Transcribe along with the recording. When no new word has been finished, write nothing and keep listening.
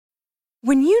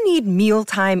When you need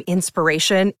mealtime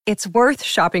inspiration, it's worth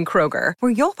shopping Kroger,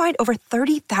 where you'll find over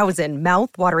 30,000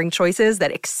 mouth-watering choices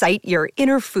that excite your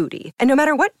inner foodie. And no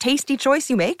matter what tasty choice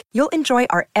you make, you'll enjoy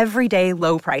our everyday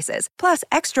low prices, plus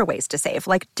extra ways to save,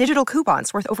 like digital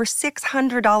coupons worth over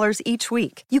 $600 each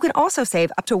week. You can also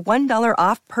save up to $1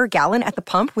 off per gallon at the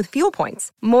pump with fuel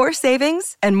points. More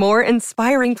savings and more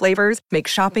inspiring flavors make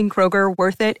shopping Kroger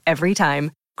worth it every time.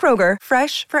 Kroger,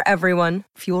 fresh for everyone.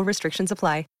 Fuel restrictions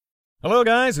apply. Hello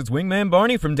guys, it's Wingman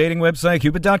Barney from dating website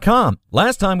Cupid.com.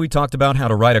 Last time we talked about how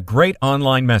to write a great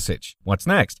online message. What's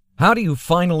next? How do you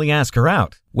finally ask her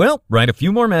out? Well, write a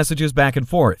few more messages back and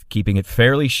forth, keeping it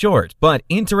fairly short, but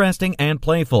interesting and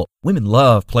playful. Women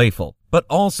love playful, but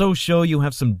also show you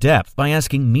have some depth by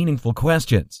asking meaningful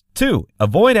questions. 2,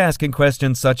 avoid asking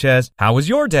questions such as, how was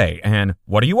your day? And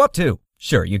what are you up to?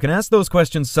 Sure, you can ask those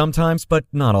questions sometimes, but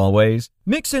not always.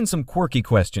 Mix in some quirky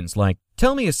questions like,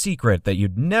 tell me a secret that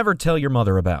you'd never tell your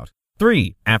mother about.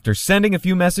 3, after sending a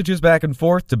few messages back and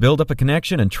forth to build up a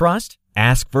connection and trust,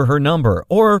 ask for her number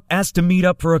or ask to meet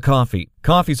up for a coffee.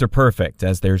 Coffees are perfect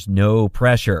as there's no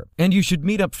pressure. And you should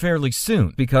meet up fairly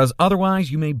soon because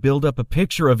otherwise you may build up a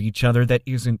picture of each other that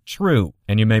isn't true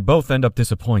and you may both end up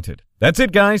disappointed. That's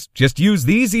it, guys. Just use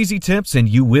these easy tips and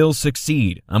you will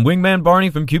succeed. I'm Wingman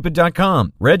Barney from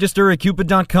Cupid.com. Register at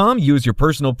Cupid.com, use your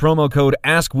personal promo code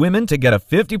AskWomen to get a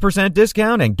 50%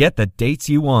 discount and get the dates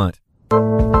you want.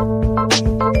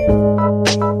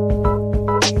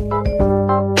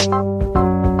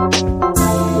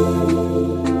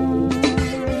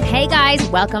 Hey guys,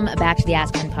 welcome back to the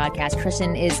Ask Women podcast.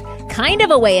 Kristen is kind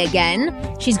of away again.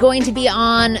 She's going to be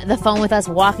on the phone with us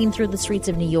walking through the streets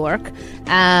of New York,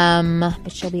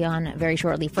 but she'll be on very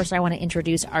shortly. First, I want to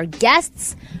introduce our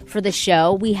guests for the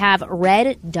show. We have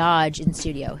Red Dodge in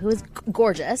studio, who is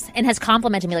gorgeous and has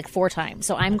complimented me like 4 times,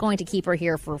 so I'm going to keep her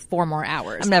here for 4 more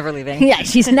hours. I'm never leaving. Yeah,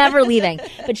 she's never leaving.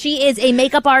 But she is a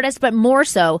makeup artist, but more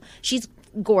so, she's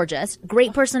gorgeous,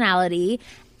 great personality,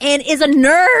 and is a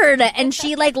nerd, and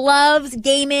she loves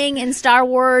gaming and Star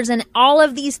Wars and all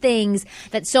of these things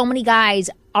that so many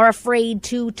guys are afraid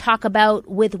to talk about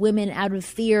with women out of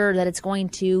fear that it's going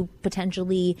to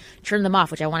potentially turn them off,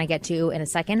 which I want to get to in a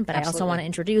second. But Absolutely. I also want to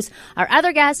introduce our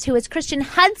other guest, who is Christian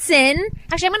Hudson.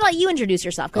 Actually, I'm going to let you introduce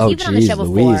yourself because you've been on the show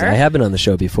before. I have been on the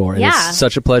show before, and it's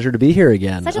such a pleasure to be here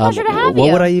again. Such a pleasure to have you.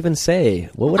 What would I even say?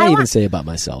 What would I even say about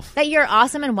myself? That you're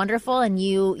awesome and wonderful, and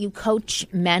you coach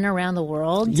men around the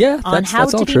world on how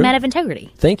to be men of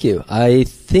integrity. Thank you. I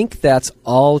think that's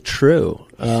all true.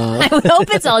 I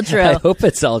hope it's all true. I hope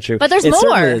it's all true. But there's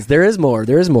more. There is more.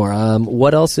 There is more.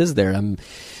 What else is there? I'm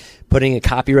putting a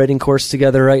copywriting course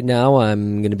together right now.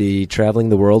 I'm going to be traveling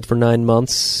the world for 9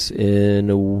 months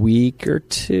in a week or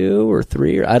 2 or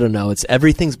 3. Or I don't know.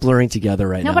 Everything's blurring together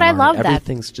right now. No, but I love that.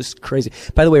 Everything's just crazy.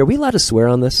 By the way, are we allowed to swear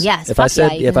on this? Yes. If I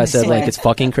said like it's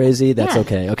fucking crazy, that's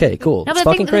okay. Okay, cool. No, it's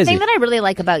fucking crazy. The thing that I really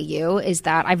like about you is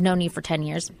that I've known you for 10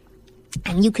 years,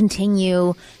 and you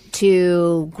continue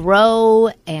to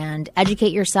grow and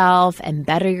educate yourself and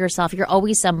better yourself. You're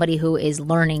always somebody who is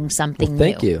learning something new.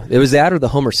 Thank you. It was that or the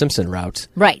Homer Simpson route.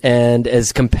 Right. And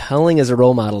as compelling as a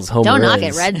role model as Homer Don't is. knock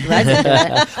it. Red's into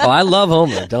it. Oh, I love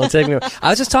Homer. Don't take me wrong. I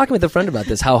was just talking with a friend about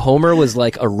this, how Homer was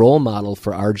like a role model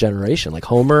for our generation. Like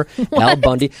Homer, Al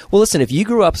Bundy. Well, listen, if you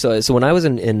grew up, so when I was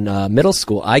in middle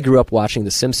school, I grew up watching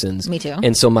The Simpsons. Me too.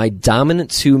 And so my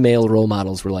dominant 2 male role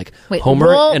models were like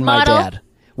Homer and my dad.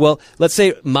 Well, let's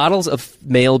say models of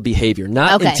male behavior,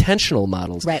 not intentional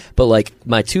models, right. But like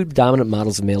my 2 dominant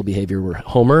models of male behavior were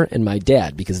Homer and my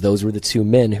dad, because those were the 2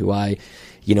 men who I,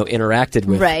 interacted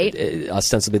with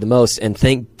ostensibly the most. And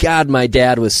thank God my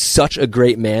dad was such a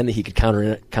great man that he could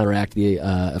counteract the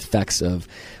effects of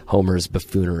Homer's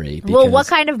buffoonery. Well, what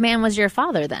kind of man was your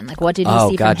father then? Like, what did you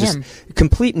see from him? Just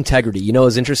complete integrity. It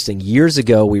was interesting. Years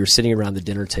ago, we were sitting around the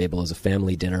dinner table as a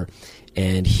family dinner,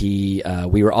 and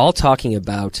we were all talking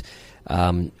about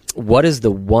what is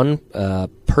the one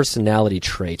personality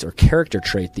trait or character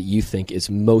trait that you think is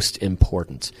most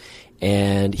important.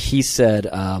 And he said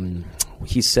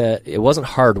it wasn't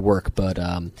hard work, but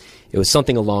it was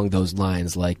something along those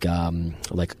lines, like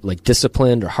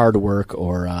disciplined or hard work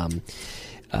or.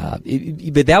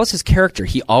 But that was his character.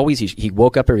 He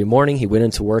woke up every morning. He went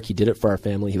into work. He did it for our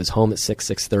family. He was home at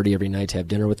 6:30 every night to have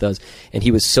dinner with us. And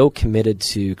he was so committed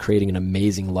to creating an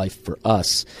amazing life for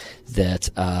us that,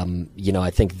 I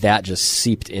think that just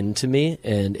seeped into me.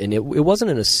 And it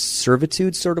wasn't in a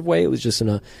servitude sort of way. It was just in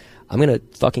a, I'm going to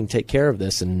fucking take care of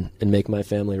this and make my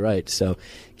family right. So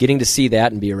getting to see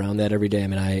that and be around that every day. I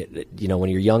mean, when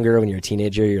you're younger, when you're a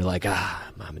teenager, you're like,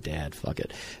 mom and dad, fuck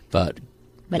it. But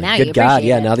But now Good you God, appreciate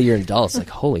yeah. it. Now that you're an adult, it's like,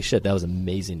 holy shit, that was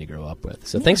amazing to grow up with.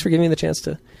 So thanks for giving me the chance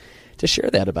to share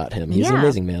that about him. He's an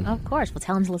amazing man. Of course. We'll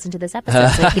tell him to listen to this episode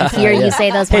so he can hear you say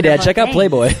those Hey, Dad, wonderful check out things.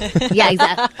 Playboy. Yeah,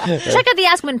 exactly. Check out the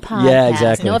Ask Women podcast. Yeah,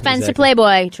 exactly, No offense to exactly.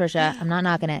 Playboy, Trisha. I'm not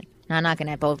knocking it. Not knocking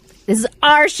it, but this is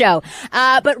our show.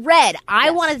 But Red,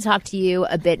 I wanted to talk to you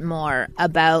a bit more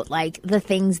about like the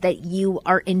things that you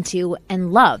are into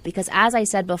and love, because as I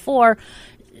said before,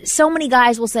 so many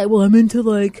guys will say, well, I'm into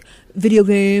like video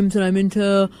games and I'm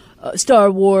into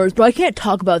Star Wars, but I can't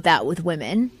talk about that with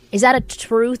women. Is that a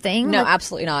true thing? No, Like,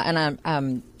 absolutely not.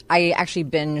 And I actually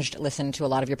listened to a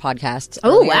lot of your podcasts.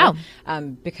 Oh, earlier, wow.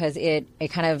 because it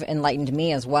kind of enlightened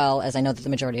me, as well as I know that the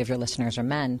majority of your listeners are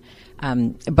men.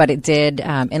 But it did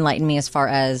enlighten me as far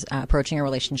as approaching your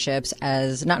relationships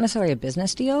as not necessarily a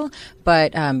business deal,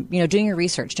 but doing your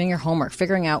research, doing your homework,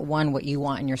 figuring out what you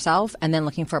want in yourself, and then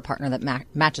looking for a partner that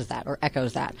matches that or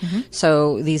echoes that.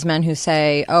 So these men who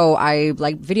say, "Oh, I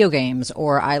like video games,"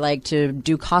 or "I like to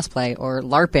do cosplay," or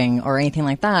LARPing, or anything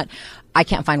like that. I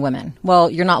can't find women. Well,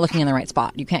 you're not looking in the right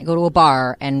spot. You can't go to a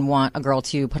bar and want a girl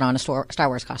to put on a Star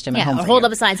Wars costume at home or for hold you.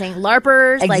 up a sign saying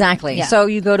LARPers. like- Exactly. yeah. So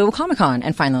you go to a Comic-Con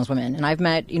and find those women. And I've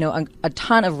met, a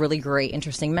ton of really great,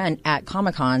 interesting men at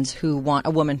Comic-Cons who want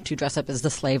a woman to dress up as the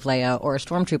slave Leia or a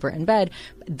stormtrooper in bed.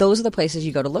 Those are the places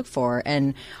you go to look for.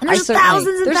 And there's I certainly-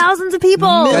 thousands and there's thousands of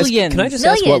people. millions. Can I just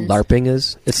ask what Millions. LARPing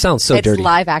is? It sounds so It's dirty.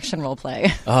 live action role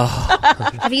play.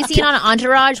 Have you seen on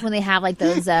Entourage when they have like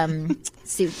those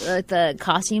the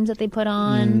costumes that they put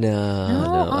on? No.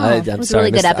 Oh, I'm it was a sorry,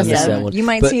 really good I missed that episode. one. You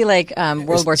might But- see like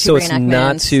World War II so it's reenactments.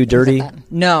 not too things dirty? like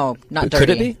that. No, not Could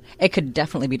dirty. it be? It could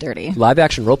definitely be dirty. Live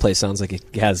action roleplay sounds like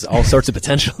it has all sorts of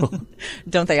potential.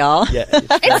 Don't they all? Yeah. It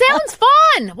sounds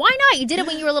fun. Why not? You did it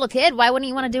when you were a little kid. Why wouldn't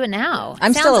you want to do it now?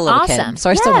 I'm Sounds still a little awesome. kid, so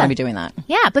I still want Yeah. to be doing that.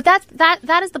 Yeah, but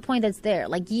that is the point that's there.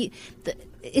 Like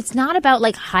it's not about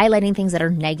like highlighting things that are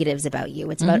negatives about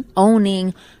you. It's about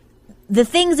owning the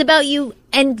things about you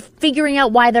and figuring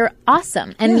out why they're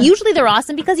awesome. And usually they're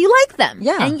awesome because you like them.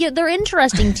 Yeah. And they're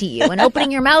interesting to you. And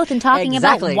opening your mouth and talking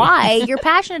Exactly. about why you're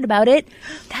passionate about it,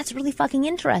 that's really fucking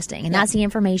interesting. And that's the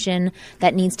information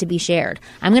that needs to be shared.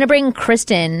 I'm going to bring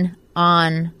Kristen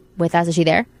on with us. Is she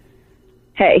there?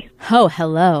 Hey. Oh,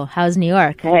 hello. How's New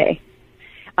York? Hey.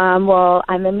 Well,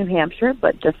 I'm in New Hampshire,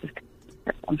 but just as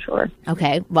I'm sure.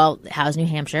 Okay. Well, how's New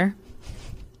Hampshire?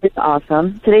 It's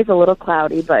awesome. Today's a little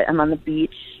cloudy, but I'm on the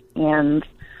beach and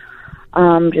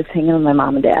just hanging with my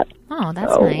mom and dad. Oh,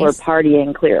 that's So nice. we're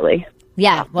partying, clearly.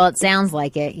 Yeah, well, it sounds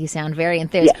like it. You sound very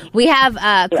enthused. Yeah. We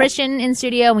have Christian in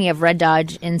studio, and we have Red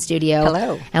Dodge in studio.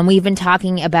 Hello. And we've been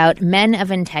talking about men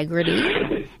of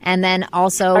integrity, and then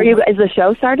also... Is the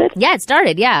show started? Yeah, it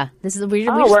started, yeah.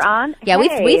 We're on? Yeah,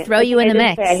 hey, we throw you in the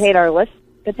mix. I hate our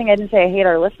Good thing I didn't say I hate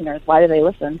our listeners. Why do they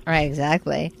listen? Right,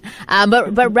 exactly.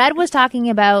 But Red was talking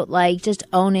about, like, just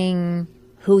owning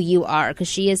who you are, because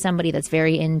she is somebody that's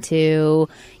very into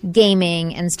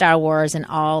gaming and Star Wars and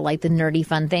all like the nerdy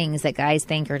fun things that guys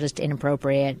think are just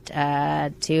inappropriate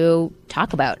to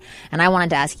talk about. And I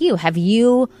wanted to ask you, have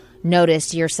you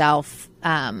noticed yourself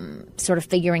sort of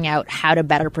figuring out how to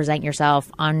better present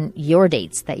yourself on your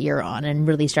dates that you're on and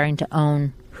really starting to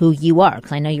own who you are?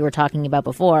 Because I know you were talking about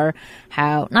before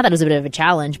how, not that it was a bit of a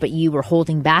challenge, but you were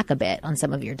holding back a bit on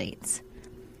some of your dates.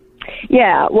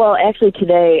 Yeah, well, actually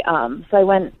today, so I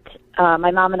went,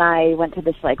 my mom and I went to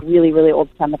this like really, really old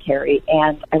cemetery,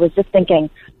 and I was just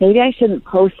thinking maybe I shouldn't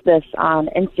post this on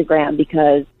Instagram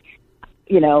because,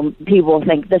 you know, people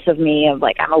think this of me, of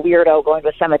like I'm a weirdo going to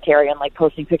a cemetery and like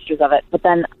posting pictures of it. But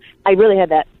then I really had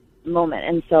that moment,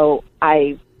 and so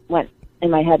I went in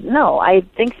my head, no, I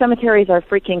think cemeteries are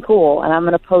freaking cool, and I'm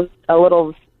going to post a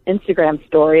little Instagram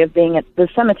story of being at the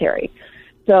cemetery.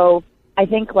 So I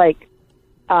think like,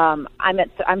 I'm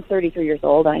 33 years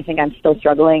old, and I think I'm still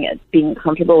struggling at being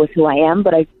comfortable with who I am,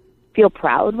 but I feel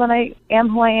proud when I am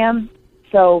who I am.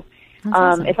 So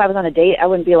awesome. If I was on a date, I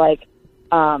wouldn't be like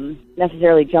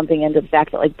necessarily jumping into the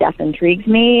fact that like death intrigues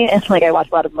me, and like I watch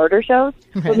a lot of murder shows.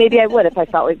 But maybe I would if I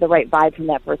felt like the right vibe from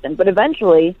that person. But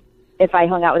eventually, if I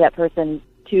hung out with that person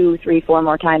 2, 3, 4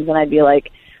 more times, then I'd be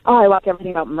like, oh, I watch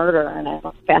everything about murder, and I'm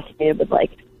fascinated with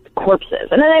like corpses.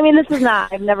 And then, I mean, this is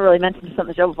not, I've never really mentioned this on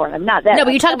the show before, and I'm not that. No,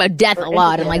 but you talk about death a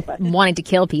lot and like wanting to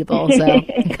kill people, so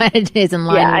it kind of is in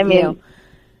line with you.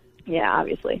 Yeah,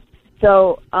 obviously.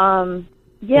 So,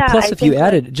 Yeah. Plus, I if you think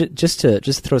added just to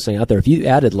throw something out there, if you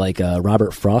added like a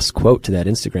Robert Frost quote to that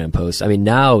Instagram post, I mean,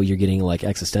 now you're getting like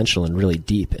existential and really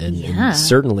deep, and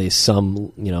certainly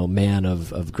some man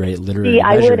of great literary See,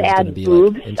 I measure would is going to add be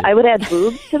boobs. like into. I would add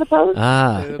boobs to the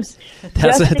post.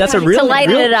 That's a real To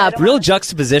lighten it up. real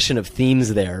juxtaposition of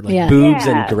themes there, like Yeah. boobs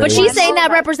Yeah. and But great. But she's saying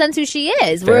that represents who she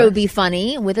is. Where it would be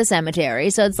funny with a cemetery.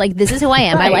 So it's like, this is who I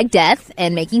am. I like death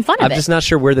and making fun of I'm it. just not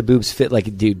sure where the boobs fit.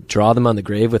 Like, do you draw them on the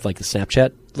grave with like the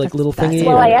Snapchat like little thingy?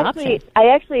 Well, or- I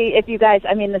actually, if you guys,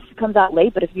 I mean, this comes out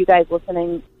late, but if you guys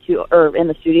listening to or in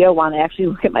the studio want to actually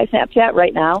look at my Snapchat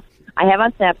right now, I have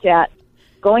on Snapchat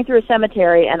going through a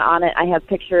cemetery, and on it I have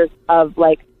pictures of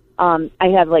like, I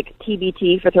have like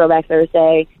TBT for Throwback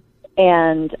Thursday,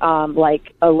 and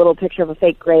like a little picture of a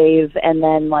fake grave, and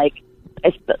then like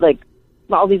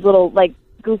all these little like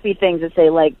goofy things that say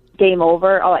like game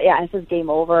over. Oh yeah, it says game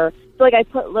over. So like I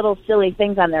put little silly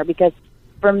things on there because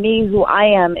for me, who I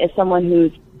am is someone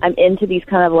who's I'm into these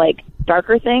kind of like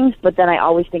darker things, but then I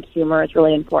always think humor is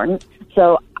really important.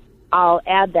 So I'll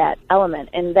add that element,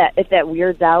 and that if that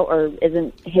weirds out or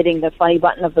isn't hitting the funny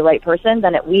button of the right person,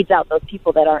 then it weeds out those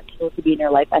people that aren't supposed to be in your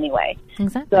life anyway.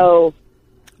 Exactly. So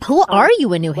who are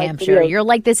you in New Hampshire? videos. You're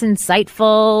like this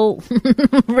insightful,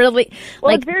 really.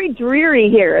 well, like, it's very dreary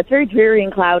here. It's very dreary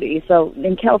and cloudy. So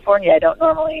in California, I don't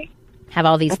normally have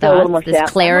all these I feel a little more thoughts,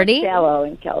 this clarity. I'm more shallow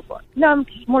in California. No, I'm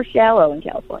more shallow in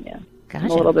California. I'm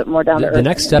Gotcha. a little bit more down to earth. The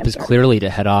next in step is Hampshire. clearly to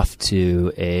head off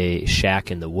to a shack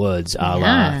in the woods, a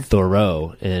la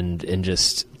Thoreau, and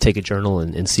just take a journal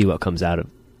and see what comes out of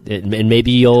it. And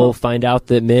maybe you'll find out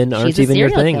that men aren't She's a even your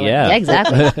serial thing. killer. Yeah,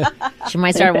 exactly. She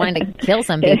might start wanting to kill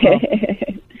some people.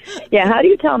 Yeah, how do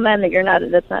you tell men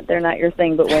that they're not your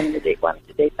thing, but when you want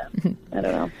to date them? I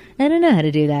don't know. I don't know how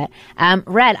to do that.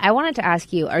 Red, I wanted to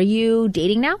ask you, are you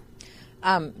dating now?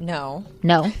 No.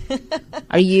 No.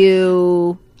 Are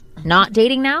you not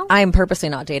dating now? I'm purposely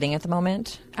not dating at the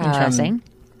moment. Interesting.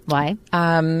 Why?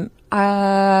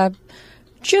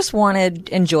 Just want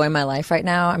to enjoy my life right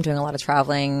now. I'm doing a lot of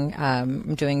traveling.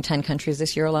 I'm doing 10 countries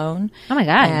this year alone. Oh, my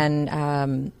God. And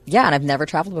and I've never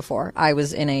traveled before. I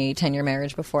was in a 10-year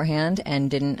marriage beforehand and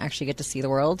didn't actually get to see the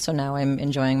world. So now I'm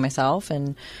enjoying myself.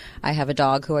 And I have a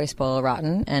dog who I spoil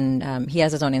rotten. And he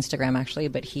has his own Instagram, actually,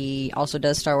 but he also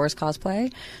does Star Wars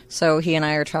cosplay. So he and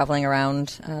I are traveling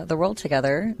around the world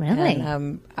together. Really?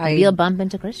 And, Maybe you'll bump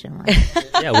into Christian one.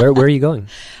 yeah. Where are you going?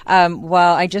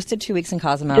 well, I just did 2 weeks in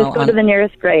Cozumel. Just go to the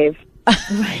nearest grave.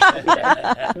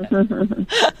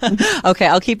 Okay,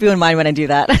 I'll keep you in mind when I do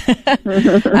that.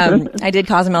 I did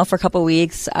Cozumel for a couple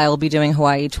weeks. I'll be doing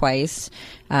Hawaii twice,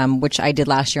 which I did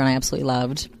last year and I absolutely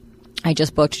loved. I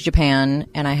just booked Japan,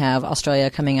 and I have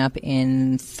Australia coming up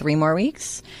in 3 more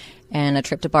weeks, and a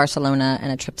trip to Barcelona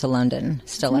and a trip to London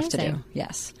still left to do. amazing.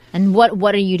 Yes. And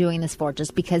what are you doing this for?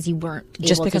 Just because you weren't able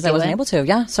Just because to I do wasn't it? able to,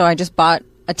 yeah. So I just bought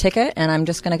a ticket, and I'm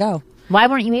just going to go. Why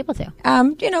weren't you able to?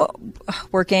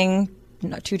 Working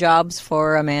 2 jobs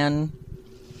for a man,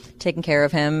 taking care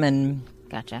of him, and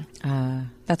Gotcha.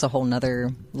 that's a whole nother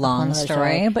long Another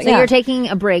story. But so yeah. you're taking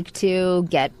a break to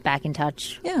get back in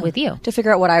touch with you. to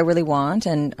figure out what I really want,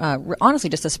 and honestly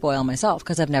just to spoil myself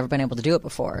because I've never been able to do it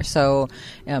before. So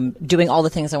doing all the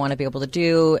things I want to be able to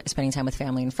do, spending time with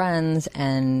family and friends,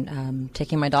 and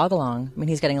taking my dog along. I mean,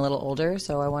 he's getting a little older,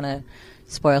 so I want to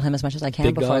spoil him as much as I can.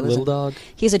 Big before I dog, lose little him. dog?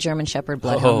 He's a German Shepherd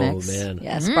Bloodhound Oh, mix. man.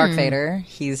 Yes, Spark Fader.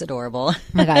 He's adorable. Oh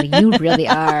my God, you really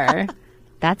are.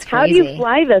 That's How crazy. do you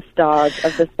fly this dog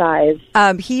of the size?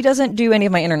 He doesn't do any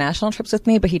of my international trips with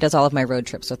me, but he does all of my road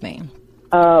trips with me.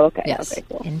 Oh, okay. Yes. Okay,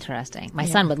 cool. Interesting. My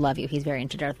son would love you. He's very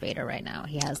into Darth Vader right now.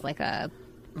 He has like a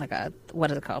what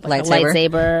is it called? Lightsaber? A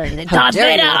lightsaber. And he's like, How Darth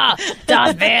dare Vader!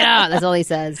 Darth Vader! That's all he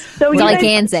says. So That's you all I guys-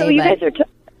 can say. So you but guys are.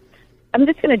 I'm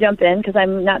just going to jump in because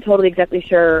I'm not totally exactly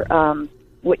sure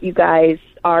what you guys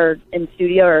are in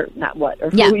studio or not what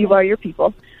or who you are, your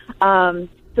people.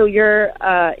 So you're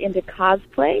into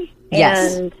cosplay.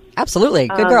 Yes, And, absolutely.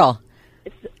 Good girl.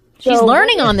 she's so-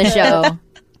 learning on the show.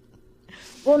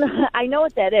 Well, no, I know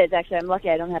what that is. Actually, I'm lucky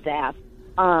I don't have to ask.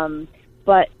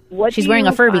 But what? She's do wearing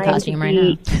you a Furby find costume to right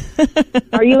be-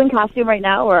 now. Are you in costume right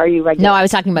now, or are you regular? No, I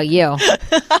was talking about you.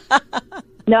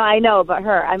 No, I know, but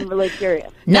her. I'm really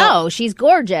curious. No, she's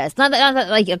gorgeous. Not that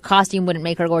like a costume wouldn't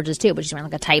make her gorgeous too, but she's wearing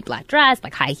like a tight black dress,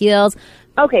 like high heels.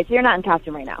 Okay, so you're not in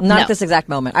costume right now. Not No. at this exact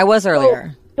moment. I was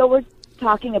earlier. So we're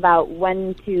talking about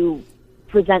when to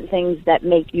present things that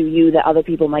make you that other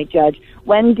people might judge.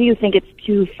 When do you think it's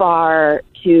too far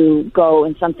to go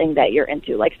in something that you're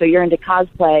into? Like, so you're into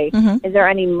cosplay. Mm-hmm. Is there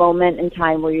any moment in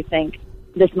time where you think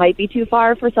this might be too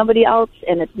far for somebody else,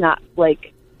 and it's not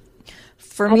like?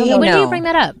 For don't me, know. When no. do you bring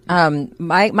that up?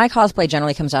 My cosplay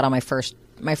generally comes out on my first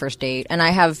my first date, and I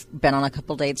have been on a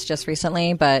couple dates just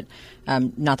recently, but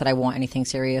not that I want anything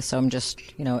serious, so I'm just,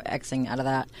 Xing out of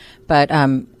that. But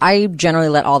I generally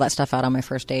let all that stuff out on my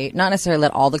first date. Not necessarily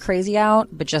let all the crazy out,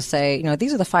 but just say,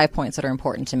 these are the 5 points that are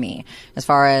important to me as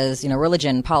far as,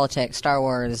 religion, politics, Star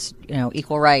Wars,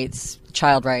 equal rights,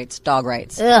 child rights, dog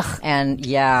rights. Ugh. And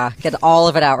get all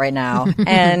of it out right now.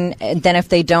 And then if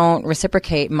they don't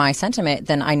reciprocate my sentiment,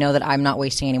 then I know that I'm not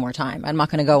wasting any more time. I'm not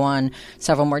going to go on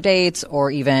several more dates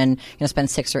or even, spend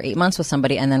 6 or 8 months with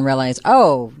somebody and then realize,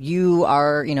 oh, you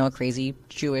are, a crazy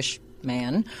Jewish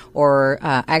man, or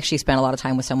I actually spent a lot of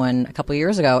time with someone a couple of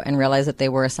years ago and realized that they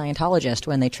were a Scientologist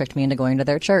when they tricked me into going to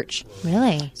their church.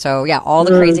 Really? So all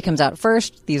the crazy comes out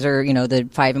first. These are, the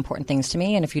 5 important things to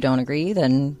me, and if you don't agree,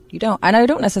 then you don't. And I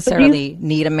don't necessarily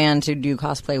need a man to do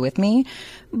cosplay with me,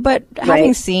 but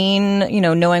having seen,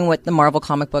 knowing what the Marvel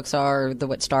comic books are,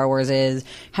 what Star Wars is,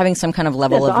 having some kind of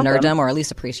level of nerddom or at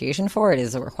least appreciation for it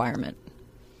is a requirement.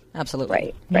 Absolutely.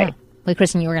 Right. Yeah. Wait,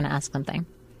 Kristen, you were going to ask something.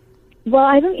 Well,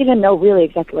 I don't even know really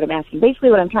exactly what I'm asking.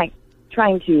 Basically, what I'm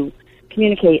trying to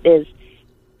communicate is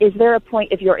there a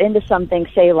point, if you're into something,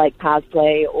 say like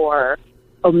cosplay, or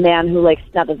a man who likes,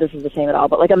 not that this is the same at all,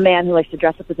 but like a man who likes to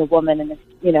dress up as a woman in his,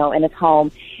 in his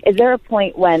home, is there a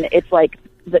point when it's like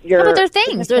that you're... But there are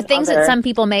things. There are things that some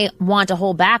people may want to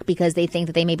hold back because they think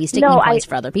that they may be sticking points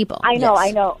for other people. I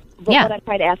know. But what I'm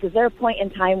trying to ask, is there a point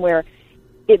in time where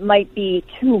it might be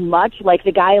too much? Like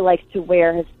the guy likes to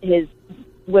wear his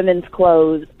women's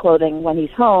clothing when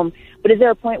he's home, but is there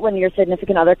a point when your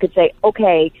significant other could say,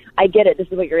 okay, I get it, this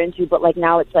is what you're into, but like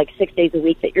now it's like 6 days a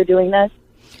week that you're doing this?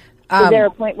 Is there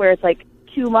a point where it's like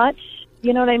too much,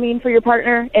 you know what I mean, for your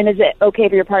partner? And is it okay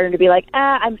for your partner to be like,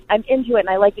 I'm into it and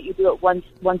I like that you do it once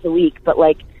a week, but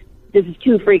like this is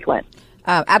too frequent?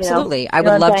 Absolutely. I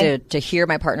would love to hear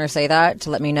my partner say that,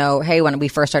 to let me know, hey, when we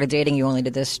first started dating, you only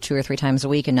did this 2 or 3 times a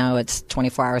week, and now it's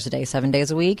 24 hours a day, 7 days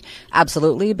a week.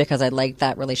 Absolutely, because I'd like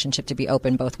that relationship to be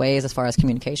open both ways as far as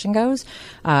communication goes.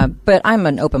 But I'm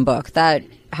an open book. That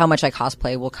how much I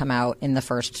cosplay will come out in the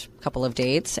first couple of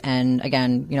dates. And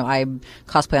again, I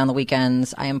cosplay on the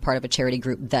weekends. I am part of a charity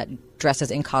group that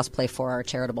dresses in cosplay for our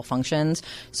charitable functions.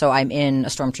 So I'm in a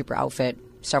Stormtrooper outfit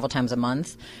several times a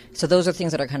month. So those are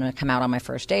things that are going to come out on my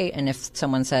first date. And if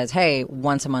someone says, hey,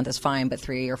 once a month is fine, but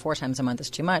 3 or 4 times a month is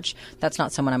too much, that's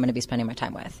not someone I'm going to be spending my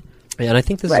time with. Yeah, and I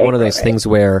think this is one of those things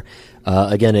where,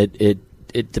 again,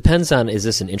 it depends on, is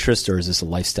this an interest or is this a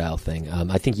lifestyle thing?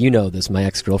 I think this. My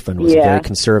ex-girlfriend was a very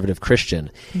conservative Christian,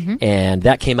 and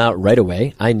that came out right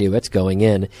away. I knew it going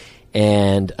in.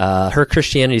 And her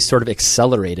Christianity sort of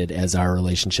accelerated as our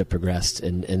relationship progressed.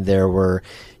 And there were,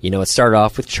 it started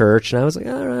off with church, and I was like,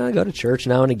 all right, I go to church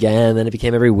now and again. Then it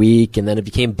became every week, and then it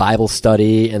became Bible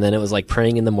study, and then it was like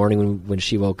praying in the morning when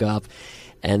she woke up.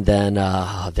 And then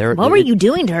what were you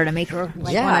doing to her to make her want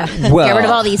to get rid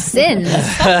of all these sins?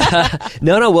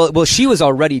 No. Well, she was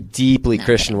already deeply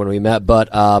Christian when we met, but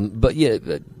yeah,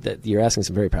 you're asking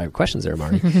some very private questions there,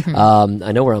 Marty.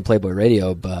 I know we're on Playboy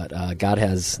Radio, but God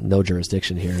has no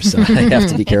jurisdiction here, so I have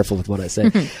to be careful with what I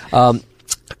say.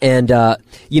 And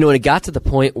it got to the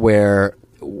point where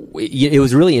it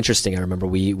was really interesting. I remember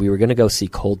we were going to go see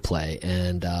Coldplay,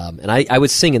 and I would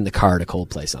sing in the car to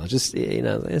Coldplay songs, just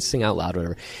sing out loud,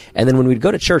 whatever. And then when we'd go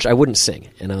to church, I wouldn't sing,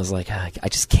 and I was like, I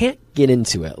just can't get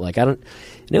into it. Like I don't.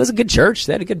 And it was a good church;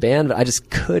 they had a good band, but I just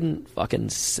couldn't fucking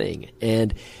sing.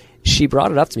 And she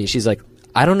brought it up to me. She's like,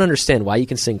 I don't understand why you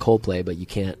can sing Coldplay, but you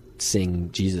can't sing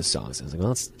Jesus songs. I was like,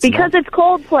 well, it's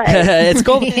Coldplay. It's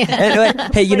Coldplay.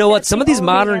 And, hey, you know what? Some of these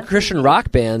modern Christian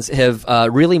rock bands have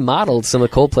really modeled some of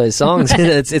Coldplay's songs.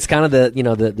 It's kind of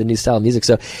the the new style of music.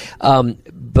 So,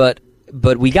 but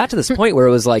we got to this point where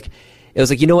it was like,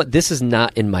 you know what? This is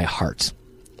not in my heart.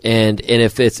 And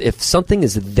if something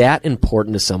is that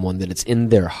important to someone, that it's in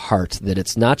their heart, that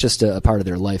it's not just a part of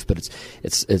their life, but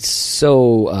it's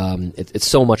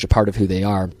so much a part of who they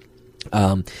are.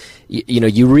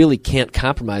 You really can't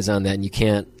compromise on that, and you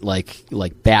can't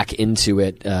like back into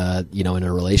it, in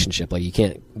a relationship. Like you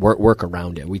can't work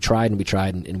around it. We tried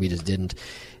and we just didn't.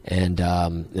 And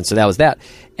so that was that.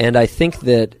 And I think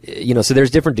that, so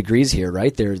there's different degrees here,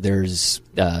 right? There's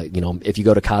if you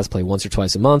go to cosplay once or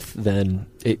twice a month, then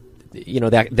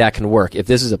that can work. If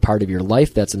this is a part of your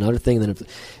life, that's another thing. Then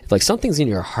if like something's in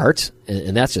your heart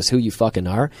and that's just who you fucking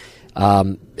are,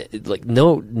 like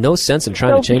no sense in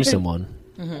trying to change someone.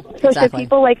 So should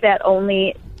people like that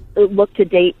only look to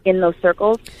date in those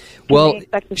circles? Well, they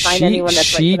expect to find anyone that's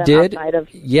she right for them did. outside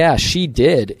of... Yeah, she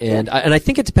did, and I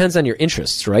think it depends on your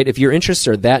interests, right? If your interests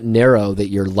are that narrow that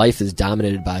your life is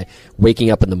dominated by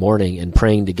waking up in the morning and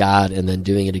praying to God, and then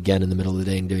doing it again in the middle of the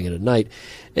day and doing it at night,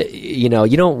 you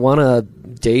don't want to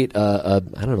date I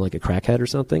don't know, like a crackhead or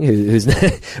something who's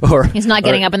or he's not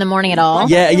getting up in the morning at all.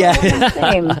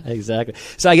 Yeah. Exactly.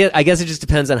 So I guess it just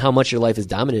depends on how much your life is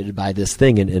dominated by this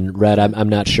thing. And Red, I'm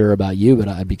not sure about you, but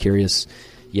I'd be curious,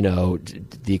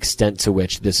 the extent to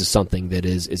which this is something that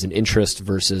is an interest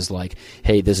versus like,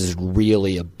 hey, this is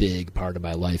really a big part of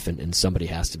my life, and somebody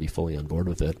has to be fully on board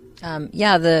with it.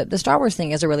 The Star Wars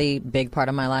thing is a really big part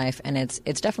of my life, and it's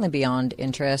definitely beyond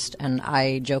interest, and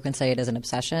I joke and say it is an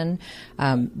obsession,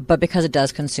 but because it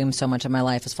does consume so much of my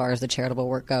life as far as the charitable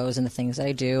work goes and the things that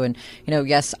I do, and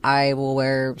yes, I will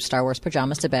wear Star Wars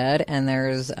pajamas to bed, and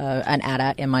there's an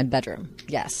AT-AT in my bedroom,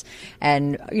 yes,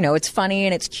 and it's funny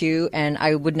and it's cute, and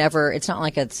I would never, it's not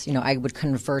like it's I would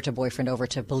convert a boyfriend over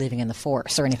to believing in the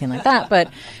Force or anything like that,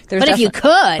 but if you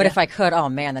could, but if I could, oh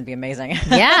man, that'd be amazing.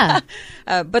 Yeah.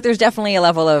 But there's definitely a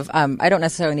level of I don't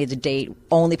necessarily need to date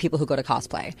only people who go to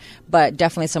cosplay, but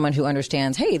definitely someone who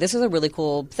understands, hey, this is a really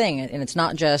cool thing, and it's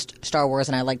not just Star Wars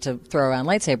and I like to throw around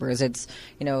lightsabers. It's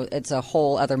it's a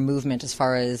whole other movement as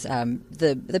far as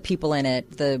the people in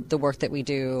it, the work that we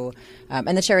do,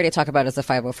 and the charity I talk about is the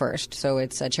 501st. So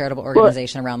it's a charitable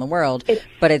organization around the world.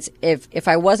 But it's if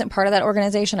I wasn't part of that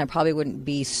organization, I probably wouldn't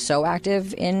be so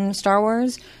active in Star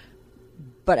Wars.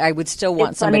 But I would still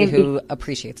want somebody who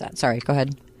appreciates that. Sorry, go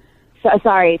ahead.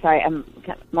 Sorry.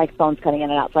 My phone's cutting in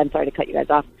and out, so I'm sorry to cut you guys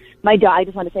off. I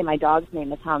just want to say my dog's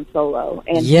name is Han Solo,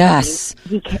 and yes,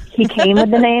 he came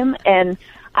with the name, and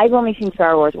I've only seen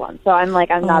Star Wars once, so I'm not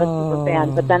a super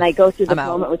fan. But then I go through the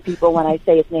moment with people when I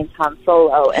say his name's Han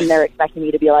Solo, and they're expecting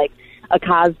me to be like a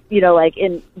like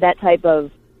in that type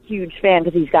of huge fan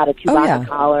because he's got a Chewbacca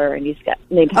collar and he's got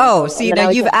named Han Solo. See, now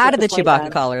you've added the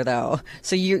Chewbacca collar though,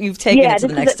 so you've taken it to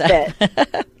the next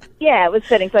step. Yeah, it was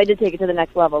fitting, so I did take it to the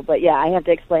next level. But yeah, I have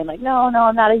to explain no,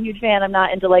 I'm not a huge fan. I'm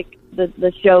not into like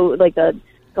the show, like the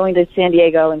going to San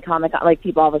Diego and Comic-Con. Like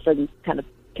people all of a sudden kind of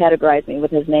categorize me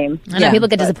with his name. I know people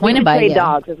get disappointed by you.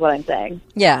 Dogs is what I'm saying.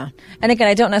 Yeah, and again,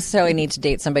 I don't necessarily need to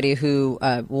date somebody who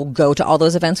will go to all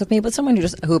those events with me, but someone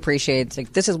who appreciates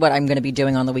like this is what I'm going to be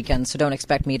doing on the weekend. So don't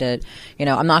expect me to,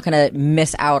 I'm not going to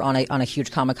miss out on a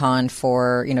huge Comic-Con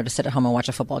for to sit at home and watch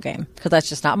a football game because that's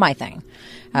just not my thing.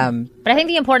 But I think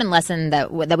the important lesson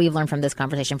that we've learned from this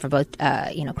conversation, from both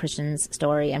Christian's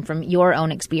story and from your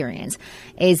own experience,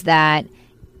 is that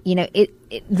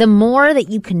the more that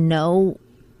you can know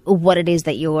what it is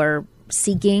that you're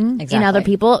seeking in other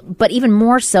people, but even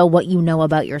more so what you know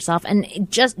about yourself. And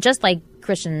just like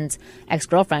Christian's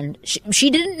ex-girlfriend,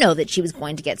 she didn't know that she was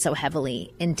going to get so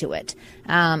heavily into it.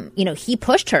 He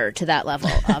pushed her to that level,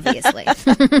 obviously.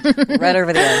 Right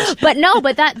over the edge.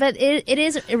 But it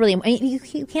is really,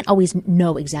 you can't always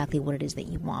know exactly what it is that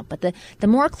you want, but the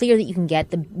more clear that you can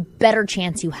get, the better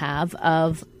chance you have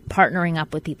of partnering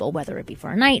up with people, whether it be for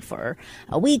a night, for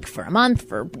a week, for a month,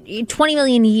 for 20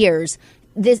 million years.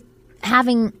 This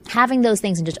having those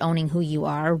things and just owning who you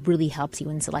are really helps you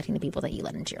in selecting the people that you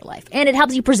let into your life. And it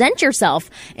helps you present yourself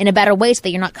in a better way so that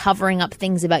you're not covering up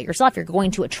things about yourself. You're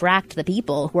going to attract the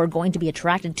people who are going to be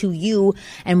attracted to you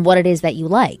and what it is that you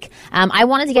like. I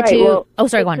wanted to get to... go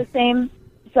on.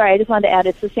 I just wanted to add,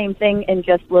 it's the same thing in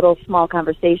just little small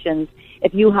conversations.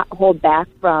 If you hold back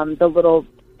from the little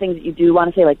things that you do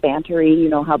want to say, like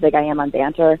bantery, how big I am on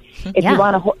banter. If you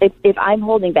want to, if I'm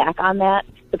holding back on that,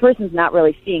 the person's not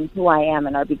really seeing who I am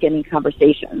in our beginning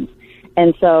conversations,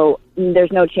 and so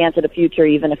there's no chance of the future,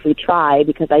 even if we try,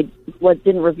 because I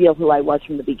didn't reveal who I was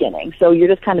from the beginning. So you're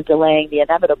just kind of delaying the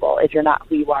inevitable if you're not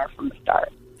who you are from the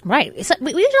start. Right. So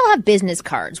we should all have business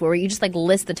cards where you just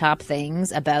list the top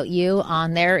things about you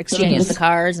on there, exchange the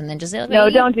cards, and then just say, okay,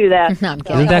 no, don't do that. No, I'm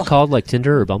kidding. Isn't that called like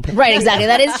Tinder or Bumble? Right, exactly.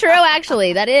 That is true,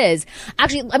 actually. That is.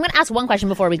 Actually, I'm going to ask one question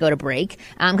before we go to break,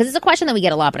 because it's a question that we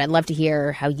get a lot, but I'd love to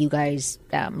hear how you guys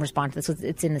respond to this.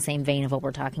 It's in the same vein of what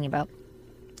we're talking about.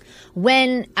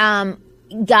 When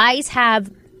guys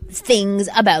have things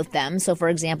about them, so for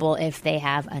example, if they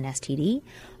have an STD,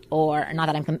 or not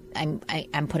that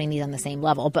I'm putting these on the same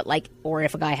level, but or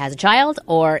if a guy has a child,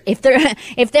 or if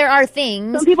there are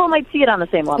things, some people might see it on the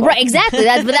same level, right? Exactly.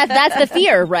 That's the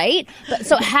fear, right? But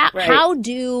so how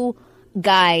do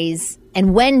guys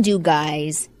and when do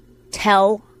guys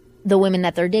tell the women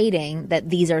that they're dating that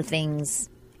these are things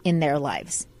in their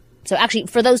lives? So actually,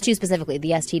 for those two specifically, the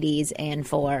STDs and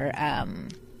for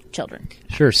children.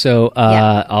 Sure. So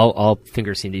all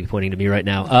fingers seem to be pointing to me right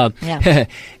now.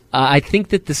 I think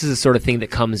that this is the sort of thing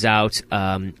that comes out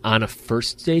on a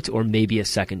first date or maybe a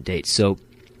second date. So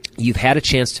you've had a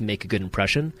chance to make a good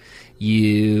impression.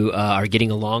 You are getting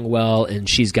along well, and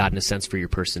she's gotten a sense for your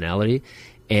personality.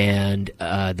 And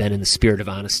then in the spirit of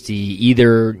honesty,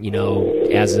 either,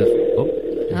 as a...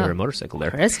 is there a motorcycle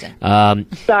there? Kristen.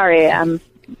 Sorry, I'm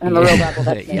a real rebel.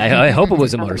 That's me. I hope it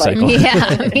was a motorcycle.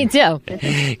 Yeah, me too.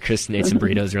 Kristen ate some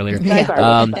burritos earlier.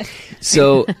 Sorry.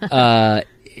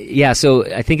 So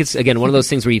I think it's, again, one of those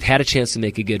things where you've had a chance to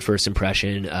make a good first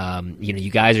impression.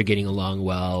 You guys are getting along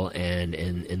well, and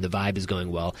the vibe is going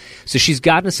well. So she's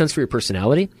gotten a sense for your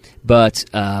personality, but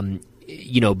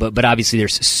obviously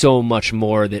there's so much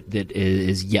more that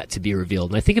is yet to be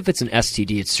revealed. And I think if it's an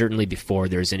STD, it's certainly before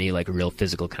there's any like real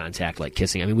physical contact like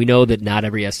kissing. I mean, we know that not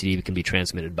every STD can be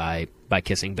transmitted by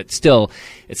kissing, but still,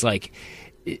 it's like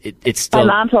it's still.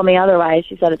 My mom told me otherwise.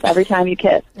 She said it's every time you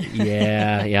kiss.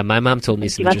 Yeah. My mom told me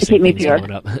some She wants to interesting keep me things pure.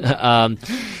 growing up.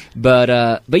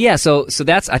 But yeah. So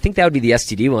that's, I think that would be the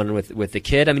STD one with the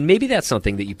kid. I mean, maybe that's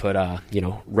something that you put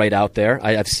right out there.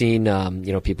 I've seen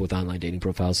people with online dating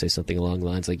profiles say something along the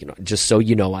lines like, just so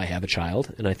you know, I have a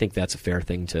child, and I think that's a fair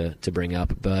thing to bring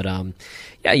up. But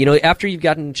after you've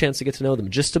gotten a chance to get to know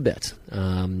them just a bit,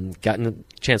 gotten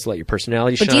a chance to let your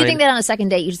personality shine. But do you think that on a second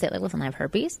date you just say, like, listen, I have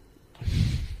herpes?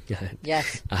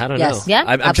 Yes. I don't Yes. know. Yeah? I'm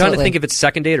trying to Absolutely. think if it's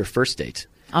second date or first date.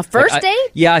 A first date?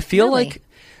 Yeah, I feel Really? like,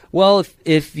 well,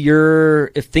 if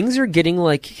things are getting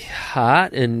like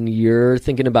hot and you're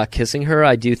thinking about kissing her,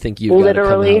 I do think you've got to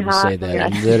come out Literally and hot. say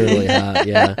that. Literally hot,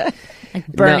 yeah. Like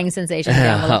burning No. sensation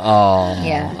down the Oh,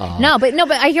 Yeah. No, but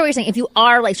I hear what you're saying. If you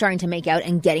are like starting to make out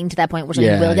and getting to that point where something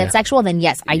Yeah, will get yeah. sexual, then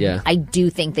yes, Yeah. I do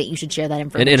think that you should share that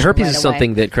information. And herpes right is away.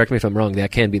 something that, correct me if I'm wrong,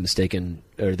 that can be mistaken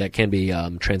or that can be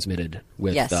transmitted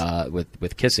with Yes.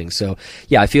 with kissing. So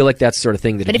yeah, I feel like that's the sort of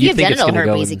thing that But if you you have think it's genital going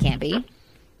to go. herpes, it can't be.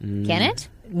 Can it?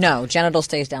 No, genital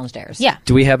stays downstairs. Yeah.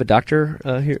 Do we have a doctor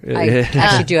here? I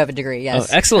actually do have a degree,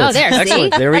 yes. Oh, excellent. Oh, there.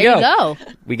 Excellent. See? There we There go. you go.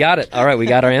 We got it. All right, we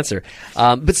got our answer.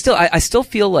 But still, I still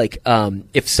feel like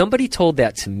if somebody told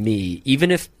that to me,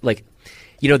 even if like,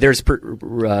 there's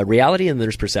reality and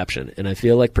there's perception, and I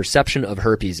feel like perception of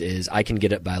herpes is I can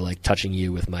get it by like touching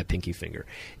you with my pinky finger,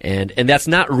 and that's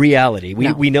not reality.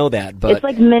 We know that, but It's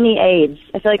like mini AIDS.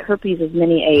 I feel like herpes is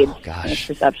mini AIDS. gosh. in its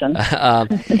perception.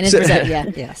 In his perception, yeah.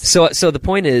 Yes. So the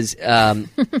point is,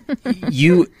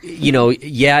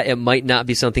 it might not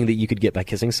be something that you could get by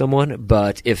kissing someone,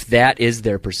 but if that is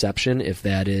their perception, if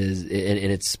that is, and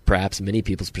it's perhaps many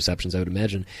people's perceptions, I would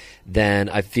imagine, then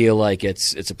I feel like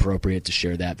it's appropriate to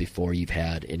share that before you've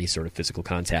had any sort of physical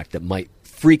contact that might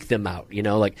freak them out.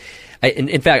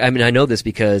 In fact, I mean, I know this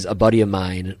because a buddy of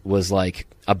mine was like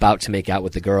about to make out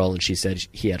with the girl, and she said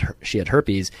she had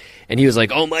herpes, and he was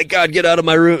like, "Oh my God, get out of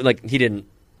my room!" Like he didn't.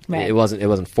 Right. It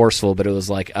wasn't forceful, but it was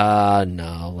like,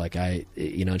 no, like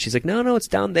and she's like, no, it's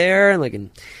down there. And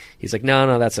he's like,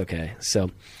 no, that's okay. So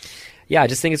yeah, I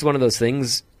just think it's one of those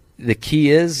things. The key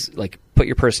is like, put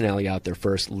your personality out there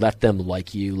first, let them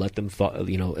like you, let them fall in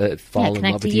connect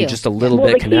love to with you you. just a little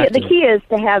Well, bit. the key is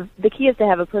to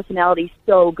have a personality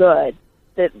so good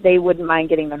that they wouldn't mind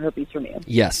getting the herpes from you.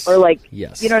 Yes. Or like,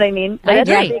 yes. you know what I mean? I That's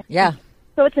a agree. big- Yeah.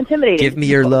 So it's intimidating. Give me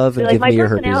your love and They're like, give me your my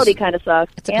herpes. personality kind of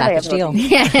sucks. It's a and I have package deal.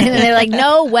 herpes. Yeah, and they're like,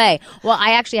 no way. Well,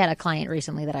 I actually had a client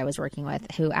recently that I was working with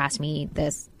who asked me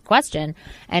this question,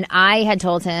 and I had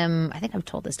told him, I think I've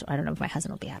told this to, I don't know if my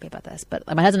husband will be happy about this, but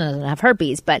my husband doesn't have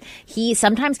herpes, but he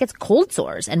sometimes gets cold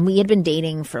sores, and we had been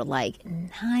dating for like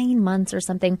 9 months or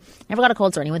something, never got a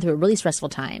cold sore, and he went through a really stressful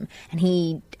time, and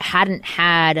he hadn't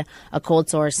had a cold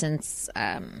sore since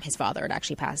his father had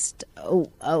actually passed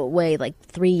away like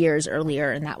 3 years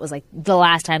earlier, and that was like the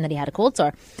last time that he had a cold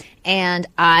sore, and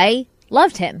I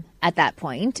loved him at that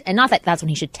point. And not that that's when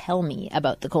he should tell me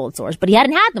about the cold sores, but he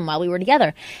hadn't had them while we were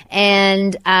together.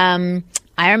 And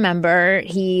I remember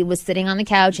he was sitting on the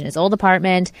couch in his old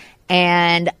apartment,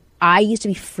 and I used to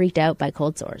be freaked out by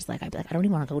cold sores. Like, I'd be like, I don't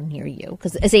even want to go near you.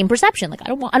 Because the same perception. Like, I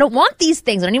don't want these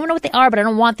things. I don't even know what they are, but I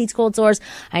don't want these cold sores.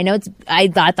 I know I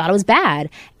thought it was bad.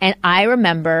 And I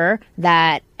remember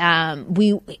that I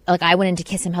went in to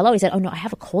kiss him hello. He said, oh no, I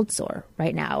have a cold sore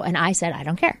right now. And I said, I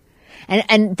don't care.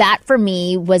 And that for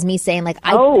me was me saying like,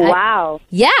 Wow.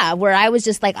 Yeah, where I was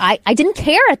just like, I didn't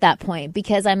care at that point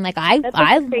because I'm like, That's like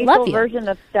I the facial love you. version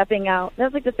of stepping out.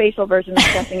 That's like the facial version of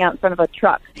stepping out in front of a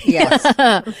truck. Yes.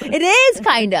 It is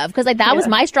kind of because like that was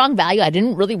my strong value. I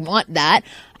didn't really want that.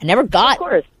 I never got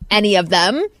course. any of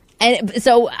them. And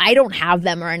so I don't have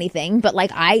them or anything, but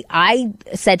like I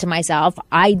said to myself,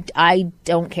 I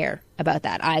don't care about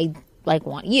that. like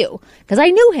want you, because I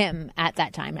knew him at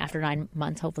that time. After 9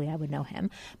 months, hopefully I would know him.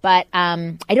 But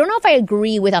I don't know if I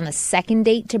agree with on the second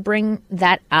date to bring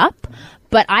that up.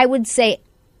 But I would say,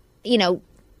 you know,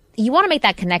 you want to make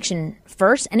that connection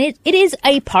first, and it is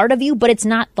a part of you, but it's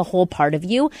not the whole part of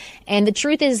you. And the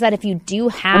truth is that if you do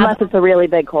have, unless it's a really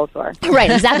big cold sore, right,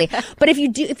 exactly. But if you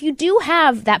do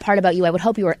have that part about you, I would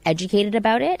hope you are educated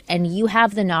about it and you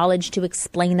have the knowledge to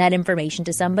explain that information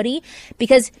to somebody,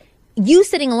 because you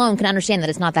sitting alone can understand that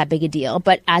it's not that big a deal.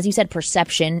 But as you said,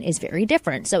 perception is very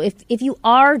different. So if you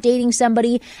are dating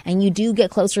somebody and you do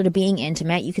get closer to being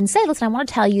intimate, you can say, listen, I want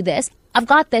to tell you this. I've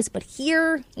got this, but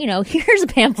here, you know, here's a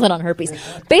pamphlet on herpes.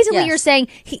 Basically, Yes. You're saying,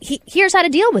 here's how to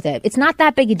deal with it. It's not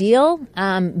that big a deal.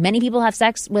 Many people have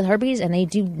sex with herpes and they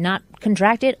do not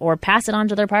contract it or pass it on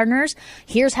to their partners.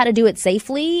 Here's how to do it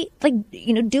safely. Like,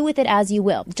 you know, do with it as you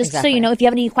will. Just so Exactly. you know, if you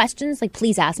have any questions, like,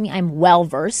 please ask me. I'm well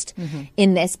versed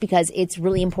in this because it's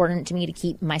really important to me to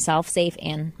keep myself safe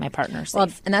and my partner safe. Well,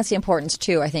 and that's the importance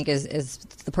too. I think is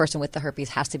the person with the herpes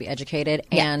has to be educated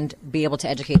and be able to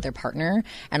educate their partner.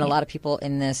 And a lot of people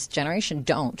in this generation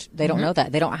don't. They don't know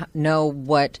that. They don't know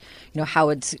what, you know, how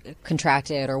it's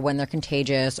contracted or when they're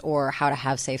contagious or how to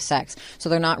have safe sex. So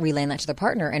they're not relaying that to their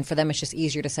partner. And for them, it's just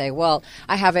easier to say, well,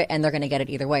 I have it, and they're going to get it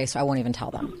either way, so I won't even tell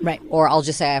them. Right. Or I'll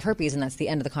just say I have herpes, and that's the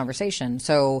end of the conversation.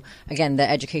 So again, the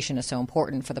education is so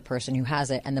important for the person who has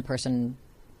it and the person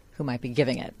who might be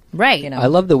giving it. Right. You know. I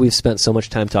love that we've spent so much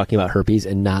time talking about herpes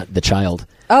and not the child.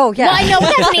 Oh yeah. Well, I know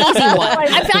that's an easy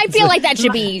one. I feel like that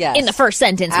should be Yes. in the first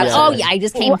sentence. Absolutely. Oh yeah, I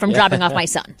just came from dropping off my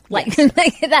son. Like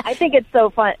that. I think it's so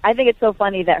fun. I think it's so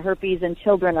funny that herpes and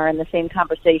children are in the same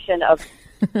conversation of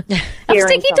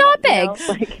sticky topics.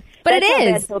 But that's it how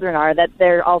is. bad children are, that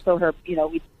they're also you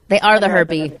know, They are the they're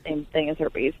herpes. the same thing as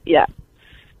herpes. Yeah.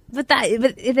 But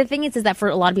the thing is that for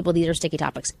a lot of people, these are sticky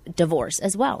topics. Divorce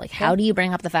as well. Like, how do you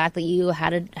bring up the fact that you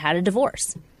had a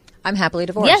divorce? I'm happily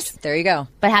divorced. Yes. There you go.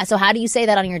 But so how do you say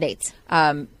that on your dates?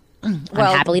 I'm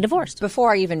happily divorced.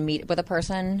 Before I even meet with a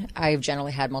person, I've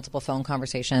generally had multiple phone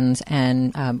conversations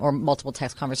and or multiple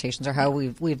text conversations, or how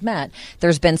we've met.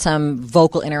 There's been some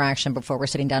vocal interaction before we're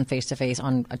sitting down face to face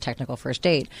on a technical first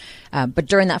date. But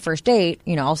during that first date,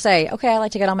 you know, I'll say, okay, I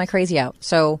like to get all my crazy out.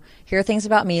 So here are things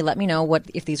about me. Let me know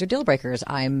if these are deal breakers.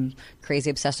 I'm crazy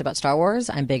obsessed about Star Wars.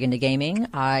 I'm big into gaming.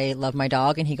 I love my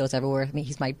dog, and he goes everywhere with me.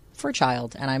 He's my fur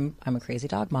child, and I'm a crazy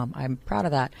dog mom. I'm proud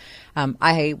of that.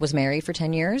 I was married for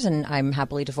 10 years, and I'm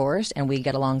happily divorced, and we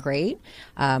get along great.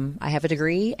 I have a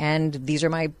degree, and these are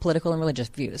my political and religious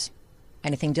views.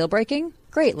 Anything deal breaking?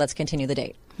 Great, let's continue the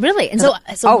date. Really? And so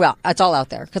Oh well, it's all out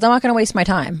there because I'm not going to waste my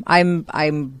time.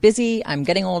 I'm busy. I'm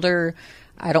getting older.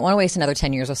 I don't want to waste another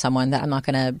 10 years with someone that I'm not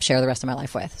going to share the rest of my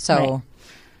life with. So. Right.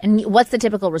 And what's the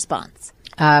typical response?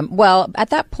 Well, at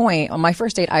that point, on my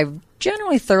first date, I've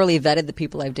generally thoroughly vetted the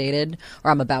people I've dated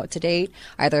or I'm about to date.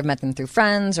 Either I've met them through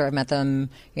friends or I've met them,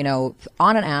 you know,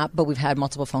 on an app, but we've had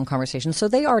multiple phone conversations. So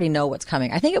they already know what's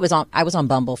coming. I think I was on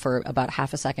Bumble for about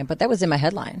half a second, but that was in my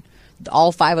headline.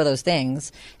 All 5 of those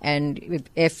things. And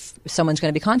if someone's going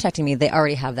to be contacting me, they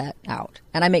already have that out.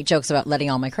 And I make jokes about letting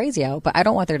all my crazy out, but I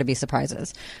don't want there to be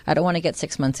surprises. I don't want to get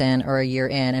 6 months in or a year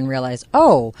in and realize,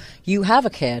 oh, you have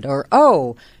a kid, or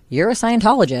oh, you're a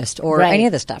Scientologist, or Right. any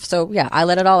of this stuff. So yeah, I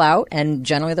let it all out, and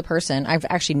generally the person, I've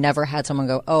actually never had someone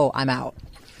go, oh, I'm out.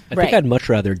 I Right. think I'd much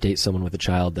rather date someone with a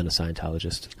child than a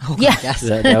Scientologist. Yeah. Yes.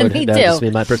 That would, Me that would too. just be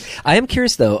my I am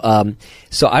curious though.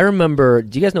 So I remember.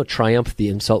 Do you guys know Triumph, the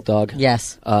insult dog?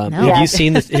 Yes. No. Have you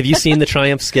seen the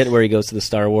Triumph skit where he goes to the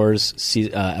Star Wars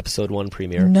episode 1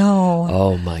 premiere? No.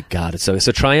 Oh my God! So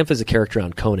Triumph is a character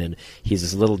on Conan. He's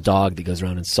this little dog that goes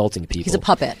around insulting people. He's a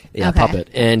puppet. Yeah, Okay. puppet,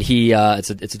 and he it's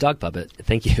a dog puppet.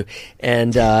 Thank you.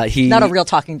 And he Not a real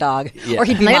talking dog, Yeah. or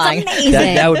he'd be That's mine. amazing.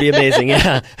 that would be amazing.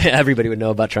 Yeah, everybody would know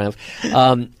about Triumph.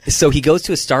 So he goes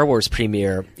to a Star Wars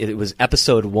premiere. It was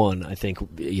episode 1, I think.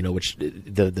 You know, which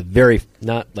the very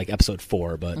not like episode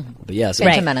 4, but yeah. So,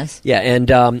 Phantom Menace. yeah,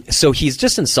 and so he's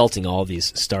just insulting all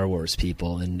these Star Wars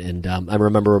people, and I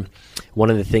remember one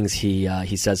of the things he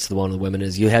says to one of the women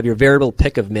is, "You have your variable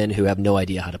pick of men who have no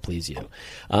idea how to please you."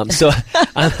 So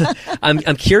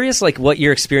I'm curious, like, what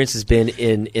your experience has been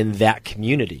in that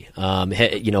community.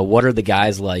 You know, what are the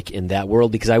guys like in that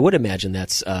world? Because I would imagine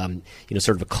that's you know,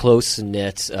 sort of a close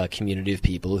knit community of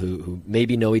people who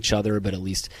maybe know each other, but at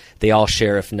least they all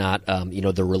share, if not you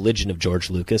know, the religion of George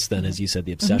Lucas. Then, as you said,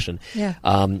 the obsession. Yeah.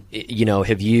 You know,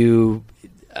 have you?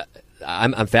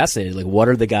 I'm fascinated. Like, what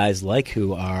are the guys like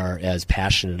who are as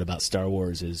passionate about Star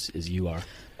Wars as you are?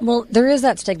 Well, there is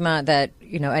that stigma that,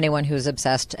 anyone who's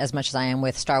obsessed as much as I am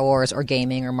with Star Wars or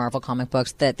gaming or Marvel comic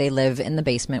books, that they live in the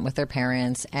basement with their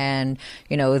parents and,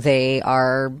 they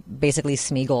are basically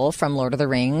Smeagol from Lord of the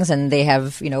Rings and they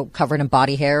have, covered in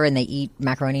body hair and they eat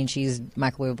macaroni and cheese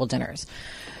microwavable dinners.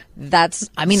 They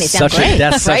sound great.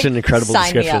 That's right? such an incredible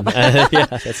Sign me description. up. Yeah,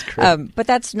 that's great. But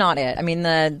that's not it. I mean,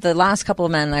 the last couple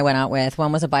of men I went out with,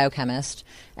 one was a biochemist,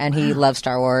 and he loves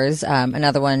Star Wars.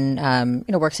 Another one,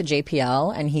 works at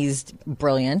JPL, and he's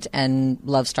brilliant and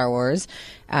loves Star Wars.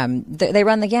 They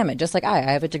run the gamut, just like I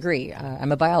have a degree.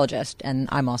 I'm a biologist, and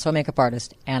I'm also a makeup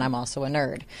artist, and I'm also a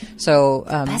nerd. So,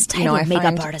 best type of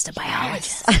makeup artist, a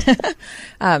biologist.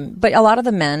 But a lot of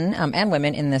the men and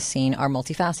women in this scene are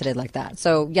multifaceted like that.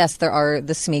 So, yes, there are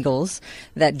the Smeagol's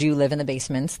that do live in the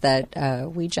basements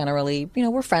that we generally,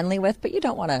 we're friendly with, but you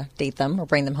don't want to date them or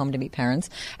bring them home to meet parents.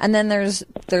 And then there's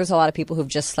a lot of people who've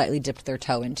just slightly dipped their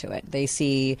toe into it. They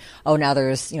see, now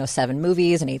there's 7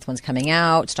 movies, an 8th one's coming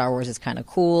out. Star Wars is kind of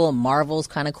cool. Marvel's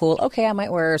kind of cool. Okay, I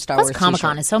might wear a Star Wars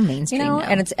Comic-Con t-shirt. is so mainstream now.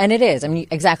 And it is. I mean,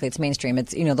 exactly, it's mainstream.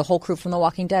 It's the whole crew from The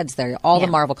Walking Dead's there. All the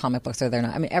Marvel comic books are there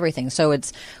now. I mean, everything. So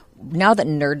it's now that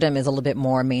nerddom is a little bit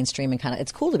more mainstream and kind of,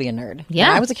 it's cool to be a nerd. Yeah.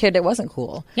 When I was a kid, it wasn't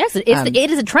cool. Yes, it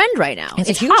is a trend right now. It's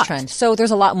a huge hot. trend. So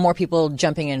there's a lot more people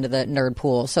jumping into the nerd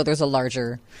pool. So there's a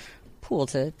larger pool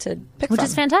to pick Which from.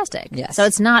 is fantastic. Yes. So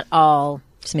it's not all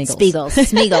Smeagol's.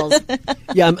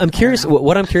 Yeah, I'm curious.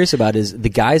 What I'm curious about is the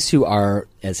guys who are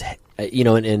as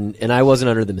and I wasn't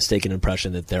under the mistaken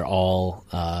impression that they're all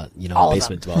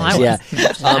basement dwellers. No, yeah,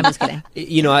 I'm just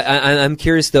kidding. I'm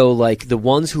curious though, like the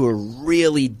ones who are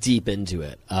really deep into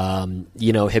it.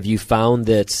 Have you found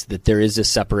that there is a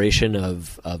separation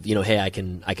of hey, I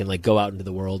can like go out into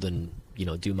the world and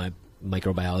do my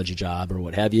microbiology job or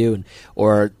what have you,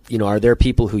 or are there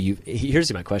people who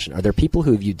here's my question: are there people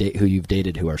who you've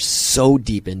dated who are so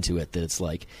deep into it that it's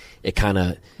like it kind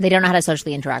of they don't know how to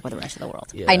socially interact with the rest of the world?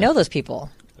 Yeah. I know those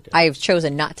people. Okay. I've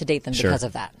chosen not to date them because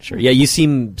of that. Sure. Yeah, you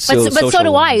seem so. But so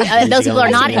do I. Those people are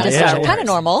not into Star Wars. Kind of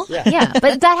normal. Yeah,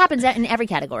 but that happens in every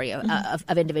category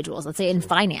of individuals. Let's say in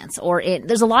finance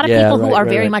there's a lot of people who are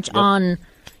very much on.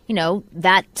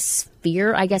 That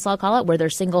sphere, I guess I'll call it, where they're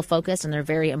single focused and they're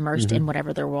very immersed in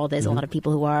whatever their world is. A lot of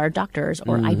people who are doctors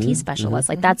or IT specialists,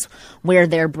 like that's where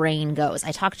their brain goes.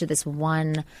 I talked to this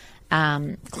one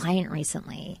client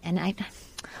recently, and I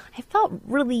felt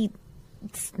really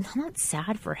not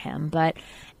sad for him, but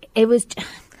it was.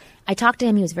 I talked to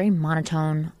him. He was very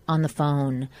monotone on the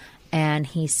phone, and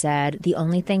he said the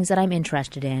only things that I'm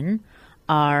interested in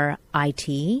are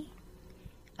IT.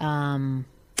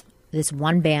 This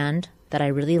one band that I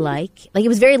really like it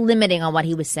was very limiting on what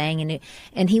he was saying,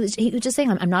 and he was just saying,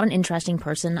 I'm not an interesting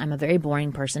person. I'm a very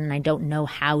boring person, and I don't know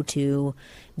how to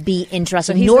be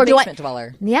interesting. So he's nor the do basement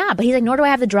dweller. Yeah, but he's like, nor do I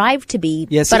have the drive to be.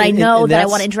 Yes, but I know that I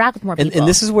want to interact with more people. And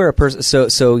this is where a person. So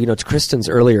to Kristen's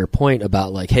earlier point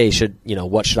about like, hey,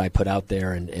 what should I put out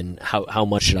there, and how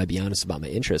much should I be honest about my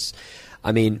interests?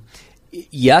 I mean.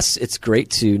 Yes, it's great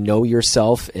to know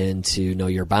yourself and to know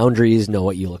your boundaries, know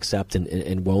what you'll accept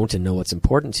and won't, and know what's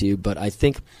important to you. But I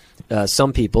think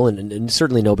some people, and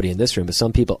certainly nobody in this room, but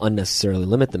some people unnecessarily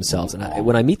limit themselves. And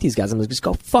when I meet these guys, I'm like, just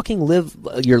go fucking live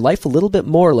your life a little bit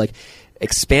more. Like,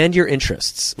 expand your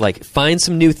interests. Like, find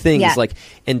some new things. Yeah. Like,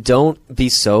 and don't be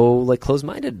so like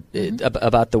closed-minded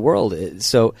about the world.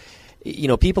 So,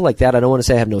 people like that, I don't want to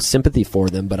say I have no sympathy for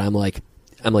them, but I'm like,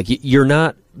 you're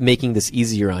not making this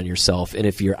easier on yourself, and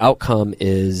if your outcome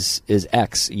is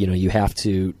X, you have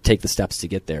to take the steps to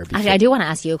get there. Actually, I do want to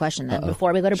ask you a question then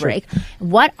before we go to break.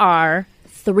 What are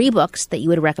 3 books that you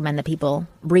would recommend that people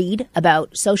read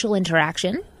about social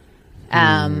interaction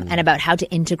and about how to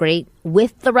integrate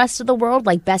with the rest of the world,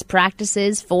 like best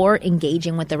practices for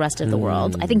engaging with the rest of the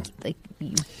world? I think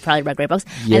you probably read great books.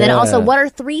 Yeah. And then also, what are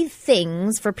 3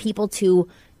 things for people to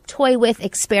toy with,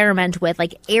 experiment with,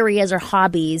 like areas or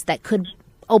hobbies that could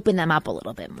open them up a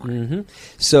little bit more?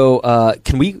 So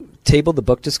can we table the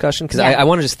book discussion? Because I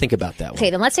want to just think about that one. Okay,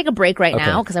 then let's take a break right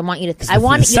now because I want you to.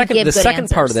 The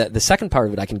second part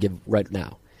of it I can give right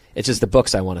now. It's just the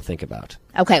books I want to think about.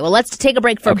 Okay, well, let's take a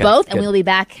break for both, and we'll be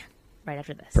back right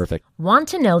after this. Perfect. Want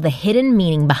to know the hidden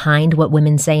meaning behind what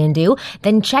women say and do?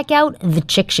 Then check out The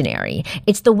Chictionary.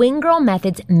 It's the Wing Girl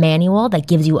Method's manual that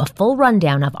gives you a full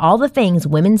rundown of all the things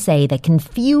women say that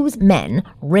confuse men,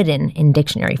 written in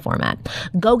dictionary format.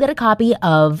 Go get a copy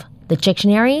of the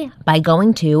Chictionary by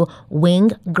going to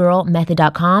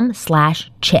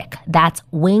winggirlmethod.com/chick. That's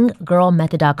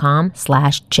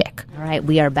winggirlmethod.com/chick. All right,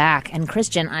 we are back. And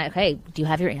Christian, do you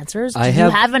have your answers? I Do you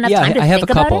have enough time to I have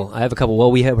think a couple. about it? I have a couple.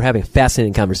 Well, we're having a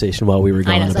fascinating conversation while we were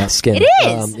going on about skin. It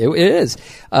is. It is.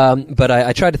 But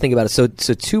I tried to think about it. So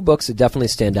two books that definitely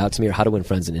stand out to me are How to Win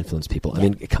Friends and Influence People. I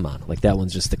mean, come on. Like, that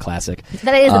one's just the classic.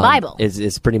 That is the Bible.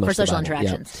 It's pretty much for social the Bible.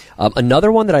 interactions. Yeah. Another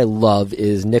one that I love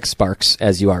is Nick Sparks,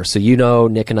 As You Are. So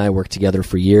Nick and I worked together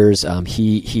for years.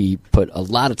 He put a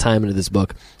lot of time into this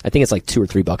book. I think it's like $2 or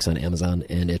 $3 on Amazon,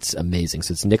 and it's amazing.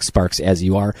 So it's Nick Sparks, As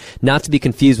You Are. Not to be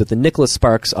confused with the Nicholas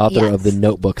Sparks, author of the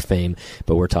Notebook fame,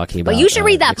 but we're talking about. But you should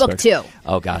read that Nick book Sparks. too.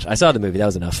 Oh gosh, I saw the movie. That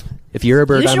was enough. If you're a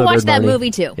bird, You I'm should a watch bird. that Marnie.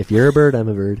 movie too. If you're a bird, I'm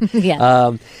a bird.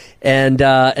 Yeah.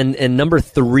 And number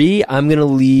 3, I'm going to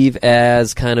leave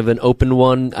as kind of an open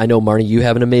one. I know, Marnie, you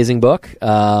have an amazing book.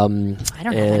 I don't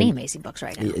have any amazing books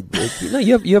right now. No,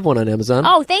 you have one on Amazon.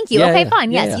 Oh, thank you. Yeah, okay, yeah,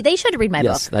 fine. yeah, Yes, yeah. they should read my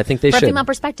Yes, book. I think they For should. a female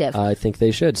perspective. I think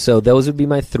they should. So those would be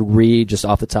my 3, just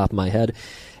off the top of my head.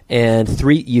 And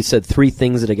 3, you said 3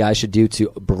 things that a guy should do to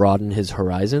broaden his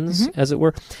horizons, as it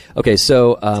were. Okay,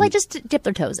 so it's like just dip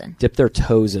their toes in. Dip their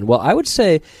toes in. Well, I would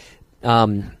say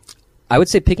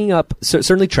picking up,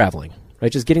 certainly traveling,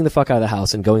 right? Just getting the fuck out of the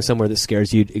house and going somewhere that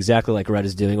scares you, exactly like Red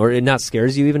is doing, or it not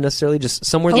scares you even necessarily, just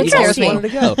somewhere that you've always wanted to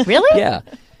go. Really? Yeah.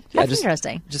 That's just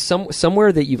interesting. Just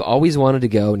somewhere that you've always wanted to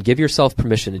go, and give yourself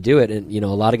permission to do it. And a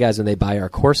lot of guys, when they buy our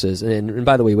courses, and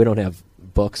by the way, we don't have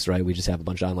books, right? We just have a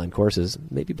bunch of online courses,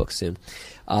 maybe books soon.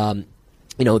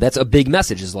 That's a big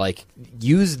message, is like,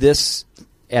 use this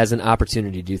as an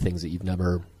opportunity to do things that you've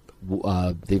never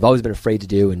they've always been afraid to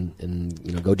do,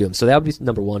 and go do them. So that would be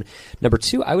number 1. Number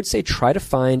 2, I would say try to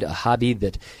find a hobby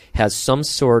that has some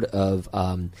sort of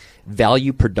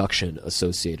value production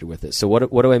associated with it. So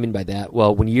what do I mean by that?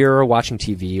 Well, when you're watching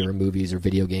TV or movies or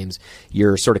video games,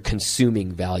 you're sort of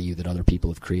consuming value that other people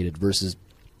have created versus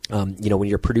when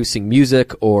you're producing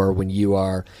music, or when you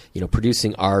are,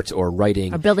 producing art or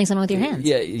writing or building something with your hands.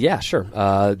 Yeah, sure.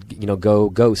 Go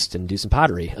ghost and do some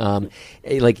pottery.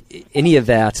 Like any of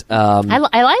that.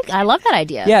 I love that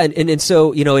idea. Yeah, and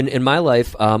so in my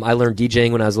life, I learned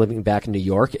DJing when I was living back in New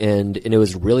York, and it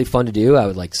was really fun to do. I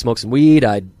would like smoke some weed.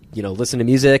 I'd listen to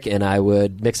music, and I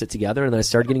would mix it together, and then I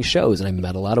started getting shows, and I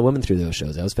met a lot of women through those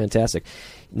shows. That was fantastic.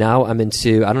 Now I'm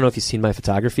into, I don't know if you've seen my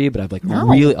photography, but I've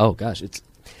really, oh gosh,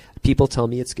 people tell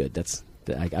me it's good.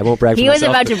 I won't brag for myself. He was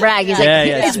about to brag. He's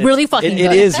it's really fucking good.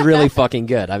 It is really fucking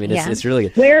good. I mean, it's really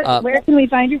good. Where can we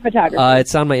find your photography?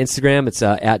 It's on my Instagram. It's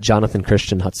at Jonathan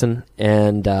Christian Hudson.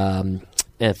 And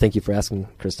thank you for asking,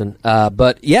 Kristen.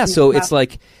 But yeah, so it's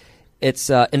like,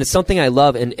 and it's something I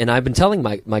love, and I've been telling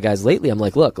my guys lately, I'm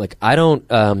like, look, like, I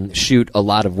don't shoot a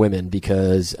lot of women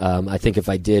because I think if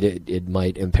I did, it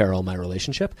might imperil my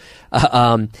relationship.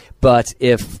 So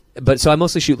I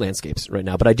mostly shoot landscapes right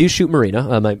now, but I do shoot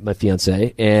Marina, my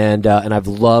fiance, and I've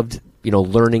loved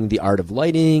learning the art of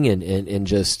lighting and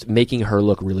just making her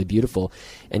look really beautiful.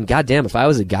 And goddamn, if I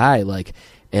was a guy, like,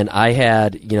 and I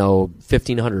had,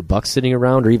 $1,500 sitting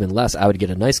around, or even less, I would get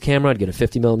a nice camera. I'd get a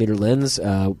 50mm lens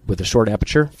with a short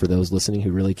aperture, for those listening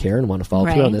who really care and want to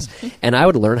follow through on this. And I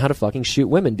would learn how to fucking shoot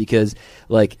women, because,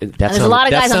 like, there's a lot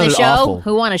of guys on the show awful.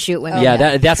 who want to shoot women.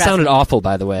 Yeah, that sounded awful,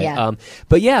 by the way. Yeah.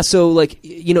 But yeah, so like,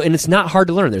 and it's not hard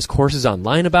to learn. There's courses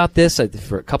online about this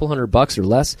for a couple $100 or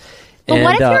less. But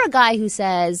what if you're a guy who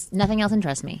says nothing else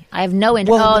interests me? I have no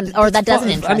interest, or that doesn't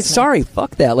interest me. I mean, sorry,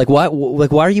 fuck that. Like, why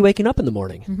are you waking up in the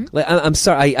morning? Mm-hmm. Like, I'm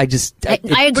sorry. I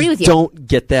agree with you. Don't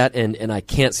get that, and I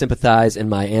can't sympathize. And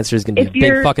my answer is going to be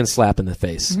a big fucking slap in the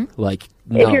face. Mm-hmm. Like,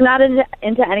 no. If you're not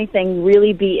into anything,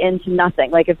 really be into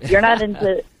nothing. Like, if you're not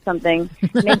into something,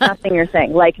 make nothing your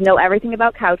thing. Like, know everything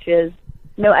about couches,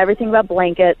 know everything about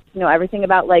blankets, know everything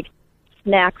about, like,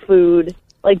 snack food.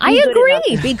 Like, I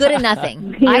agree. Be good at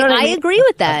nothing. I agree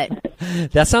with that.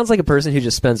 That sounds like a person who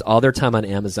just spends all their time on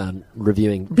Amazon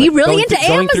reviewing. Be like, really into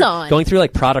Amazon. Going through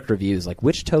like product reviews, like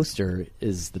which toaster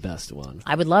is the best one.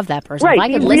 I would love that person. Right, if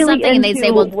I could be list really something and they'd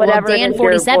say, well Dan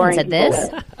 47 said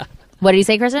this. What did you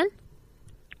say, Kristen?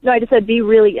 No, I just said be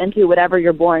really into whatever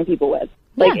you're boring people with.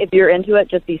 Like, if you're into it,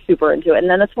 just be super into it, and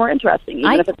then it's more interesting,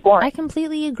 even if it's boring. I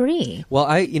completely agree. Well,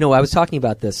 I was talking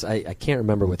about this. I can't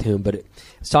remember with whom, but I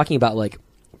was talking about, like,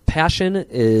 passion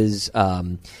is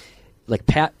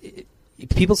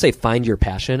people say find your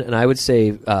passion, and I would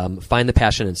say find the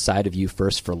passion inside of you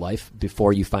first for life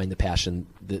before you find the passion,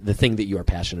 the thing that you are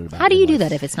passionate about. How do you do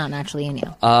that if it's not naturally in you?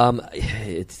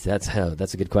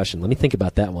 That's a good question. Let me think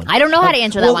about that one. I don't know how to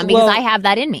answer that one because I have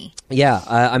that in me. Yeah,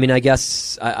 I mean, I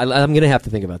guess I'm going to have to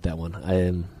think about that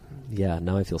one.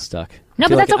 Now I feel stuck. No,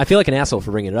 but that's I feel like an asshole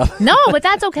for bringing it up. No, but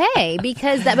that's okay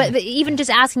because but even just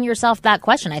asking yourself that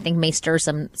question, I think, may stir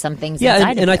some things. Yeah,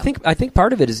 inside and of you. I think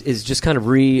part of it is just kind of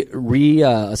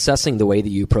assessing the way that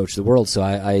you approach the world. So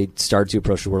I started to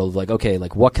approach the world of like, okay,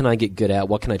 like what can I get good at?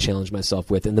 What can I challenge myself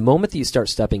with? And the moment that you start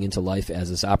stepping into life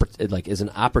as as an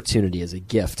opportunity, as a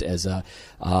gift, as a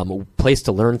place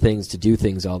to learn things, to do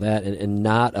things, all that, and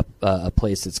not a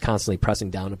place that's constantly pressing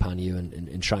down upon you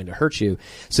and trying to hurt you.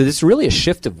 So this is really a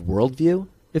shift of worldview,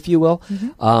 if you will.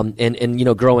 And you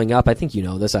know, growing up, I think you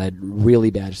know this, I had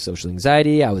really bad social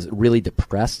anxiety. I was really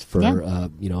depressed for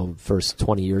you know, first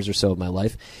 20 years or so of my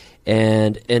life.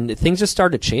 And things just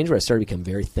started to change where I started to become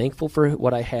very thankful for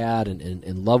what I had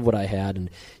and love what I had,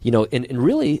 and you know, and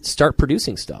really start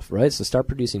producing stuff, right? So start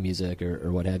producing music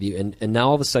or what have you, and now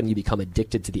all of a sudden you become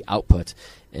addicted to the output,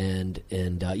 and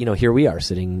you know, here we are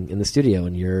sitting in the studio,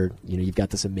 and you've got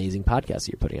this amazing podcast that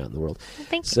you're putting out in the world.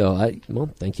 Thank you. So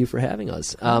thank you for having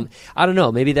us. I don't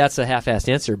know, maybe that's a half-assed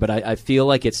answer, but I feel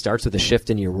like it starts with a shift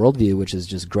in your worldview, which is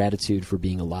just gratitude for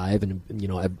being alive, and you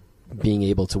know, being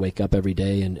able to wake up every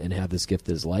day and have this gift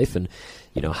as life, and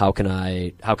you know, how can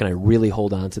I really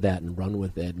hold on to that and run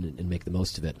with it and make the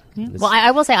most of it? Yeah. Well,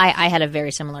 I will say I had a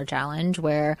very similar challenge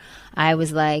where I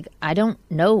was like, I don't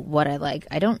know what I like.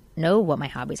 I don't know what my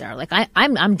hobbies are. Like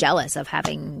I'm jealous of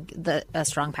having a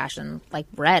strong passion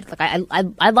like Brett. Like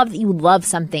I love that you love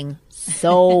something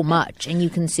so much and you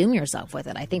consume yourself with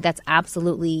it. I think that's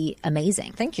absolutely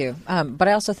amazing. Thank you. But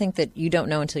I also think that you don't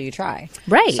know until you try.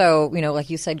 Right. So, you know, like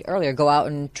you said earlier, go out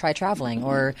and try traveling.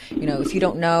 Or, you know, if you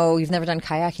don't know, you've never done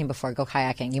kayaking before, go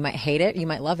kayaking. You might hate it, you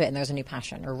might love it, and there's a new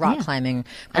passion. Or rock climbing.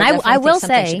 But and I will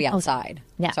something say, should be outside.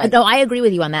 Yeah, Sorry. no, I agree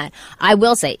with you on that. I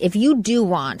will say, if you do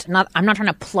want, I'm not trying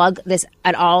to plug this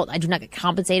at all. I do not get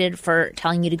compensated for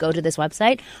telling you to go to this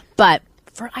website, but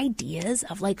for ideas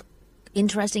of like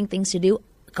interesting things to do,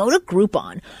 go to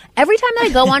Groupon. Every time that I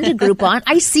go onto Groupon,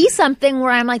 I see something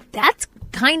where I'm like, that's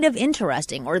kind of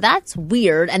interesting or that's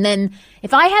weird. And then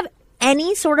if I have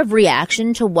any sort of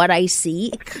reaction to what I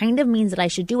see, it kind of means that I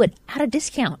should do it at a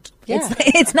discount. Yeah.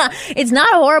 It's not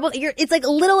a horrible, it's like a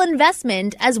little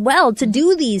investment as well to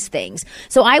do these things.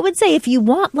 So I would say if you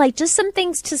want like just some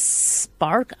things to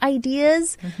spark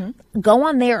ideas, go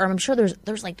on there. Or I'm sure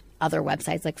there's like other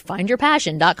websites like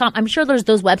findyourpassion.com. I'm sure there's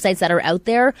those websites that are out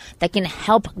there that can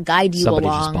help guide you Somebody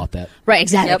along. just bought that. Right,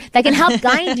 exactly. Yep. That can help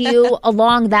guide you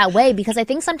along that way, because I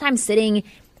think sometimes sitting,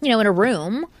 you know, in a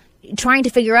room trying to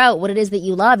figure out what it is that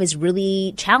you love is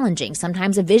really challenging.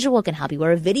 Sometimes a visual can help you,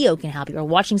 or a video can help you, or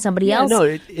watching somebody else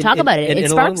talk about it. It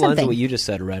sparks sparks something. something. Of what you just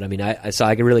said, right? I mean,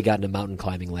 I really got into mountain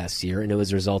climbing last year, and it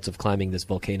was a result of climbing this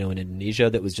volcano in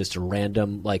Indonesia that was just a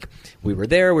random, like, we were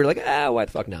there, we were like, why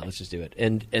the fuck now? Let's just do it.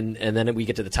 And then we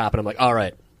get to the top, and I'm like, all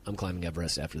right, I'm climbing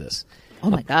Everest after this.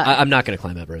 Oh my God. I'm not going to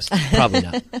climb Everest. Probably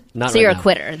not. Not So right you're now. a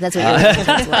quitter. That's what you're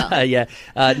doing as well.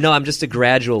 Yeah. No, I'm just a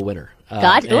gradual winner.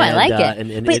 I like it.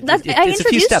 And But I it's a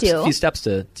few introduced steps, you. A few steps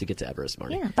to get to Everest,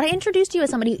 Marty. Yeah, but I introduced you as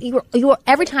somebody. You are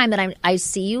every time that I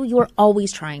see you, you are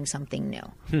always trying something new,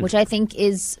 which I think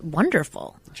is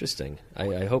wonderful. Interesting.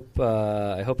 I hope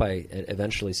I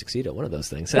eventually succeed at one of those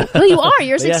things. Well, you are.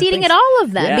 You're Yeah, succeeding thanks. at all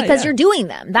of them Yeah, because yeah. you're doing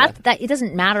them. That it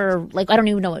doesn't matter. Like, I don't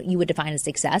even know what you would define as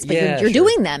success, but Yeah, you're sure,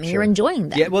 doing them and sure. you're enjoying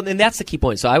them. Yeah, well, and that's the key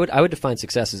point. So I would define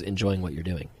success as enjoying what you're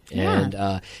doing. And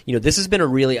you know, this has been a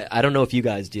really, I don't know if you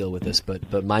guys deal with this,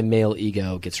 but my male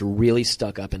ego gets really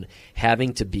stuck up in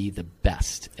having to be the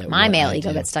best at My what male I ego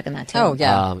do. gets stuck in that too. Oh,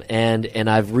 yeah. And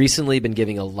I've recently been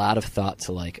giving a lot of thought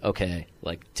to like, okay,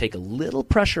 like take a little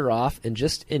pressure off and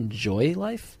just enjoy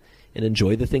life and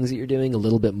enjoy the things that you're doing a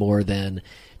little bit more than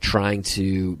trying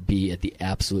to be at the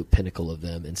absolute pinnacle of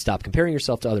them, and stop comparing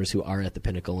yourself to others who are at the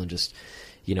pinnacle, and just,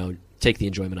 you know, take the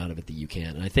enjoyment out of it that you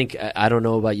can. And I think, I don't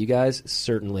know about you guys,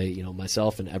 certainly, you know,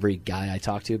 myself and every guy I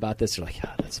talk to about this, they're like,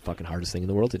 that's the fucking hardest thing in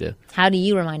the world to do. How do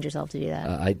you remind yourself to do that?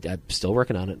 I'm still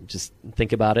working on it. Just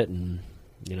think about it, and,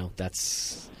 you know,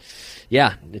 that's,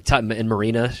 yeah. And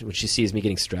Marina, when she sees me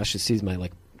getting stressed, she sees my,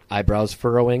 like, eyebrows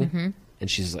furrowing, and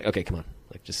she's like, okay, come on.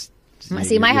 Like, just... See, my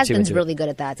you're too husband's into it. really good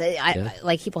at that. Yeah.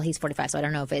 He's 45, so I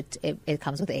don't know if it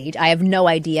comes with age. I have no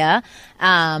idea.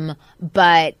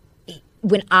 But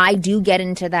when I do get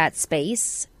into that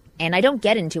space, and I don't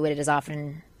get into it as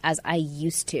often as I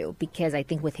used to, because I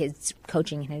think with his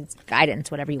coaching and his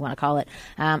guidance, whatever you want to call it,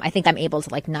 I think I'm able to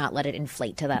like not let it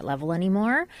inflate to that level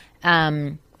anymore.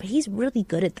 But he's really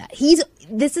good at that.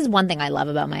 This is one thing I love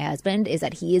about my husband, is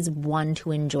that he is one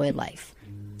to enjoy life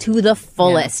to the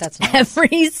fullest, that's nice.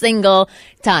 every single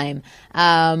time.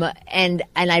 And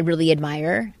I really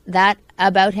admire that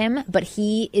about him, but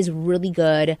he is really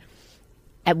good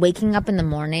at waking up in the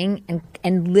morning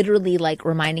and literally like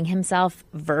reminding himself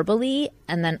verbally,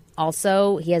 and then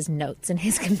also he has notes in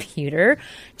his computer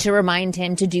to remind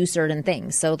him to do certain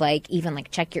things. So like even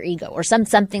like check your ego or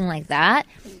something like that.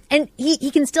 And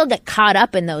he can still get caught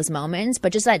up in those moments,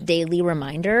 but just that daily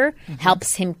reminder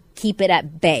helps him keep it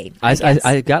at bay.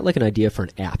 I got like an idea for an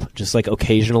app, just like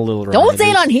occasional little reminders. Don't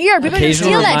say it on here. People are going to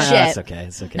steal that shit.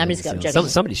 It's okay. No, I'm just joking.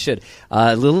 Somebody should.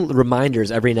 Little reminders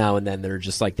every now and then that are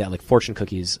just like that, like fortune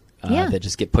cookies that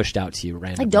just get pushed out to you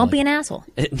randomly. Like, don't be an asshole.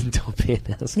 Don't be an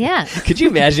asshole. Yeah. Could you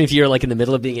imagine if you were like in the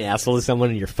middle of being an asshole to someone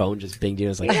and your phone just binged you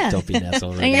and it's like, don't be an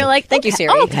asshole. Right and you're now. like, thank you, Siri.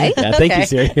 Oh, okay. Yeah, thank you,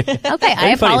 Siri. Okay, I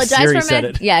apologize for said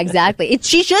it. it. Yeah, exactly.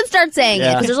 She should start saying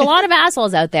it because there's a lot of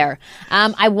assholes out there.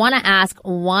 I want to ask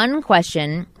one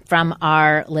question from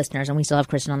our listeners, and we still have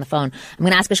Kristen on the phone. I'm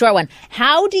going to ask a short one.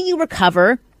 How do you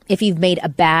recover if you've made a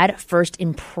bad first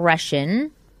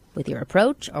impression with your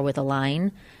approach or with a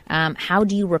line? How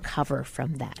do you recover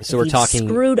from that? So if we're you've talking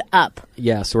screwed up.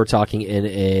 Yeah, so we're talking in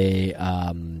a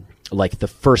like the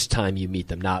first time you meet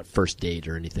them, not first date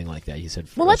or anything like that. You said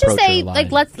Well, let's just approach say or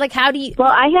line. how do you?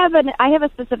 Well, I have a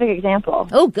specific example.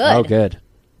 Oh, good. Oh, good.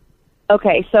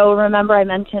 Okay, so remember I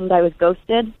mentioned I was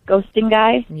ghosting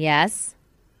guy? Yes.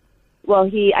 Well,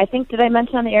 did I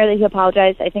mention on the air that he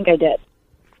apologized? I think I did.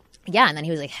 Yeah, and then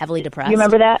he was like heavily depressed. You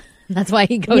remember that? That's why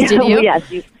he ghosted you. Yes.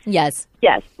 Yes.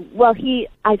 Yes. Well,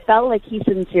 I felt like he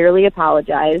sincerely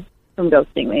apologized from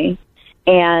ghosting me,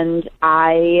 and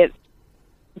I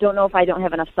don't know if I don't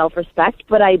have enough self-respect,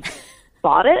 but I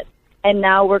bought it, and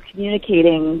now we're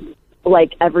communicating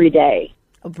like every day.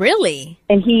 Really?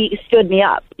 And he stood me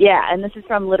up. Yeah, and this is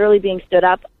from literally being stood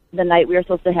up the night we were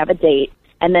supposed to have a date,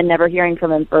 and then never hearing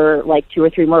from him for like 2 or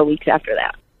 3 more weeks after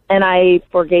that. And I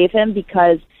forgave him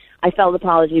because I felt the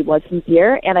apology was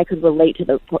sincere, and I could relate to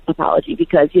the apology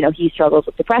because, he struggles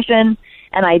with depression,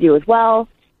 and I do as well,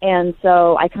 and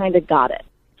so I kind of got it.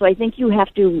 So I think you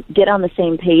have to get on the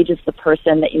same page as the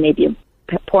person that you made the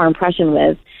poor impression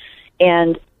with,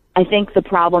 and I think the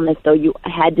problem is, though, you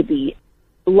had to be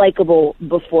likable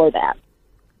before that.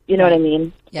 You know what I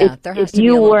mean? Yeah, there has to be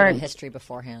a little bit of history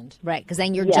beforehand. Right, because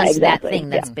then you're Yeah, just exactly. that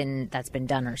thing that's been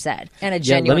done or said. And a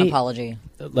genuine apology.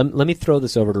 Let me throw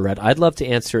this over to Red. I'd love to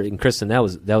answer, and Kristen, that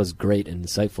was great and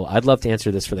insightful. I'd love to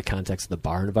answer this for the context of the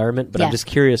bar environment, but I'm just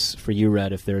curious for you,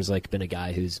 Red, if there's like been a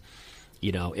guy who's,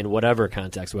 in whatever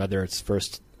context, whether it's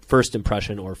first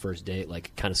impression or first date,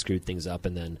 like kind of screwed things up,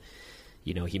 and then,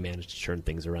 he managed to turn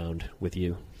things around with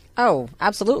you. Oh,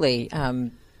 absolutely.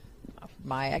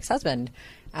 My ex-husband.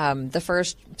 The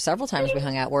first several times we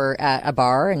hung out were at a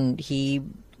bar, and he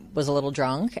was a little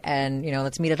drunk, and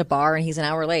let's meet at a bar, and he's an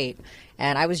hour late,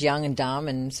 and I was young and dumb,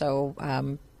 and so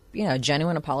a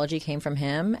genuine apology came from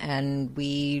him, and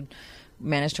we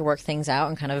managed to work things out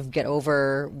and kind of get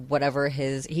over whatever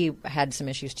he had some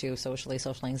issues too, social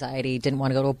anxiety, didn't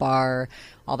want to go to a bar,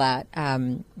 all that,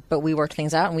 but we worked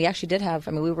things out, and we actually did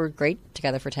we were great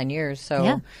together for 10 years, so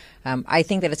yeah. I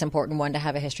think that it's important, one, to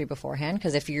have a history beforehand,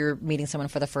 because if you're meeting someone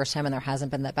for the first time and there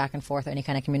hasn't been that back and forth, any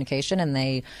kind of communication, and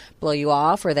they blow you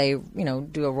off or they,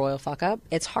 do a royal fuck up,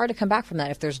 it's hard to come back from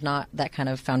that if there's not that kind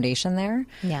of foundation there.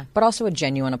 Yeah. But also a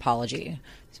genuine apology.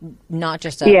 Not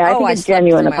just I think a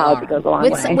genuine apology goes a long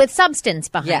way. With substance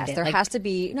behind it. Yes, there has to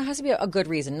be a good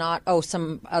reason, not,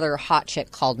 some other hot chick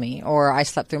called me or I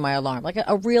slept through my alarm. Like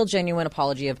a real genuine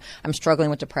apology of, I'm struggling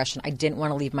with depression, I didn't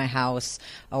want to leave my house,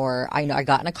 or I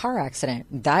got in a car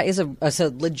accident. That is a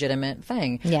legitimate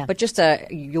thing. Yeah. But just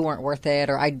you weren't worth it,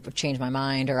 or I changed my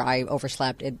mind, or I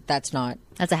overslept, that's a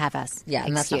half-ass. Yeah,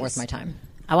 and that's not worth my time.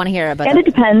 I want to hear about And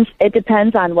that. it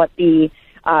depends on what the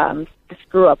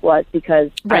screw up was, because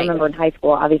I remember in high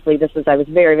school, obviously I was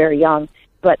very, very young,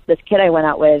 but this kid I went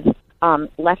out with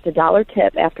left $1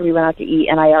 tip after we went out to eat,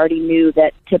 and I already knew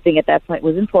that tipping at that point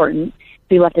was important.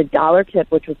 So he left $1 tip,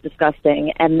 which was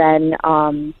disgusting, and then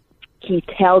he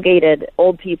tailgated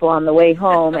old people on the way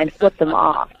home and flipped them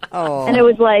off. Oh, and it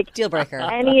was like deal breaker.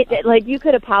 You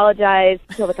could apologize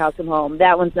until the cows come home.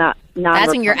 That one's not.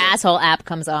 That's when your asshole app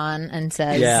comes on and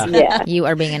says, you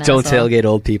are being an Don't asshole. tailgate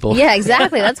old people. Yeah,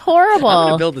 exactly. That's horrible. I'm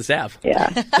going to build this app. Yeah.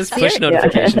 Just push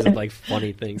notifications of like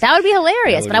funny things. That would be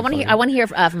hilarious, but I would want to hear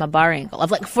from a bar angle of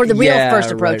like for the real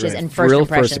first approaches and first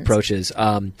impressions. First approaches.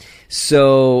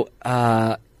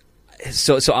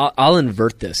 So I'll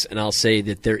invert this, and I'll say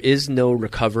that there is no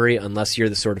recovery unless you're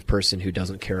the sort of person who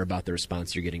doesn't care about the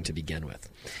response you're getting to begin with.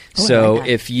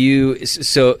 If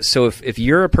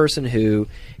you're a person who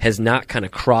has not kind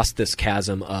of crossed this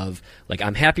chasm of like,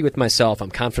 I'm happy with myself, I'm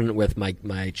confident with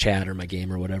my chat or my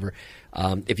game or whatever,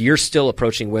 if you're still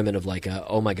approaching women of like,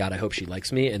 oh my God, I hope she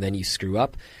likes me, and then you screw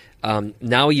up,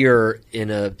 now you're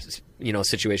in a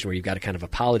situation where you've got to kind of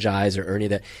apologize or any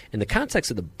of that. In the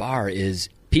context of the bar is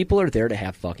people are there to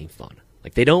have fucking fun.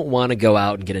 Like, they don't want to go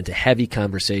out and get into heavy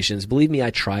conversations. Believe me,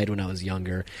 I tried when I was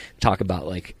younger, talk about,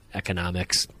 like,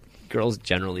 economics. Girls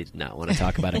generally did not want to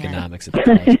talk about economics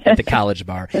at the college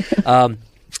bar.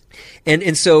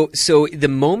 And so the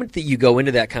moment that you go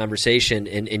into that conversation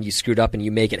and you screwed up and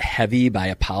you make it heavy by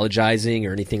apologizing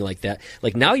or anything like that,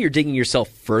 like, now you're digging yourself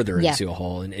further into a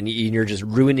hole and you're just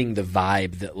ruining the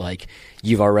vibe that, like,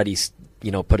 you've already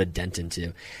put a dent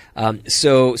into.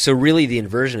 So really the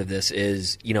inversion of this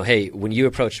is, hey, when you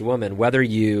approach a woman, whether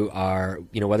you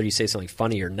say something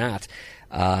funny or not,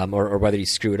 or whether you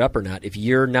screw it up or not, if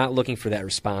you're not looking for that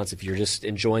response, if you're just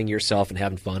enjoying yourself and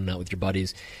having fun out with your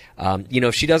buddies,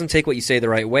 if she doesn't take what you say the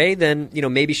right way, then,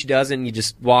 maybe she doesn't, and you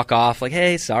just walk off like,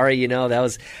 hey, sorry,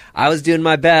 I was doing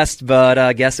my best, but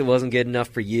I guess it wasn't good enough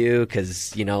for you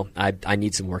because, I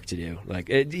need some work to do. Like,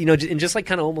 and just like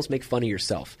kind of almost make fun of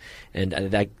yourself. And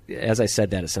that, as I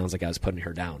said that, it sounds like I was putting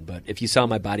her down. But if you saw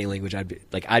my body language,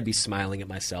 I'd be smiling at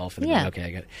myself and I'd be like,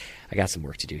 okay, I got some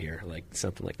work to do here, like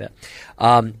something like that.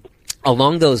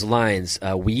 Along those lines,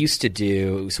 we used to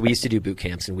do boot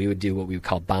camps, and we would do what we would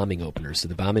call bombing openers. So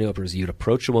the bombing openers, you'd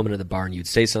approach a woman at the bar and you'd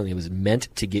say something that was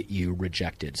meant to get you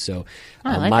rejected. So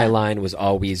my line was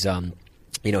always, nice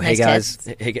hey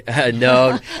guys,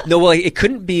 no. Well, it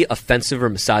couldn't be offensive or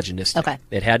misogynistic. Okay.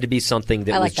 It had to be something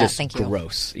that was just Thank you.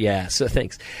 gross. Yeah. So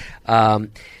thanks.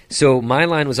 So my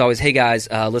line was always, hey guys,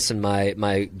 listen,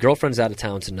 my girlfriend's out of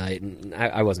town tonight, and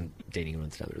I wasn't dating anyone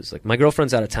at the time. It was like, my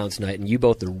girlfriend's out of town tonight, and you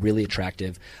both are really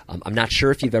attractive. I'm not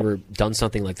sure if you've ever done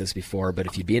something like this before, but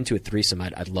if you'd be into a threesome,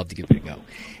 I'd love to give it a go.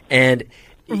 And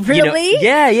really?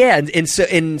 Yeah. And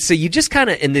so you just kind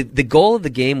of, and the goal of the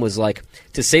game was like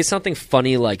to say something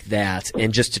funny like that,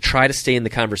 and just to try to stay in the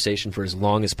conversation for as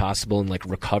long as possible and like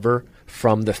recover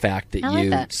from the fact that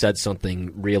you said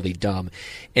something really dumb.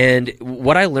 And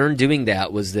what I learned doing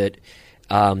that was that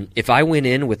if I went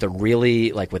in with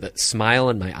with a smile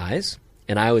in my eyes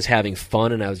and I was having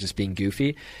fun and I was just being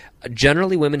goofy,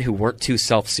 generally women who weren't too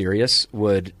self-serious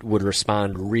would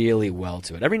respond really well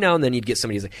to it. Every now and then you'd get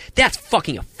somebody who's like, that's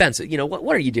fucking offensive.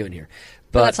 What are you doing here?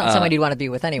 But that's not somebody you'd want to be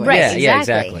with anyway. Right, Yeah,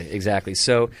 exactly.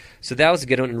 So that was a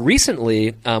good one. And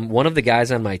recently, one of the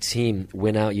guys on my team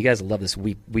went out. You guys will love this.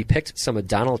 We picked some of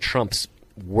Donald Trump's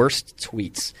worst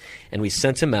tweets, and we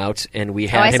sent him out, and we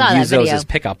had him use those as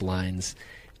pickup lines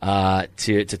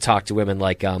to talk to women.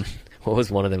 Like, what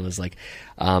was one of them? It was like,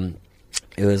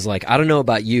 it was like, I don't know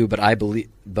about you, but I believe,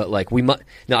 but like we must.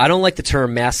 No, I don't like the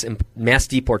term mass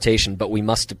deportation, but we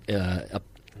must.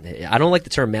 I don't like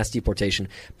the term mass deportation,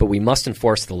 but we must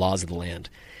enforce the laws of the land.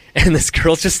 And this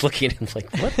girl's just looking at him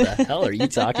like, what the hell are you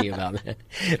talking about, man?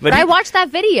 But I watched that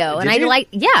video, and It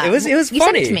was funny. You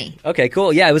sent it to me. Okay,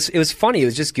 cool. Yeah, it was funny. It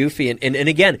was just goofy. And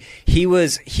again, he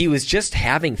was just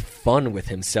having fun with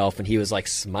himself, and he was like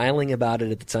smiling about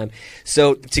it at the time.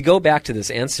 So to go back to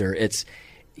this answer, it's,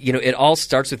 it all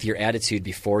starts with your attitude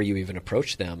before you even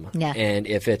approach them. Yeah. And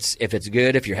if it's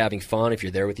good, if you're having fun, if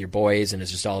you're there with your boys, and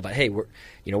it's just all about, hey,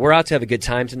 we're out to have a good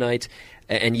time tonight,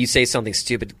 and you say something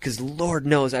stupid, because Lord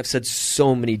knows I've said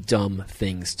so many dumb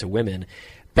things to women.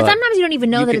 But sometimes you don't even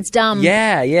know that it's dumb.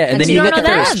 Yeah. And then you look at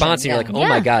their response, and you're like, oh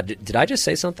my God, did I just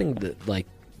say something that, like,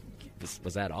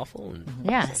 was that awful?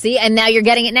 Yeah. See, and now you're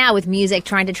getting it now with music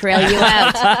trying to trail you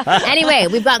out. Anyway,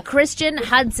 we've got Christian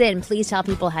Hudson. Please tell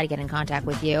people how to get in contact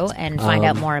with you and find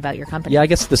out more about your company. Yeah, I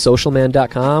guess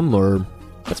thesocialman.com, or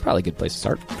that's probably a good place to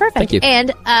start. Perfect. Thank you.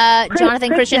 And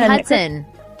Christian Hudson.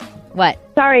 What?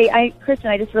 Sorry,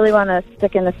 Christian, I just really want to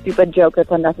stick in a stupid joke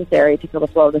that's unnecessary to fill the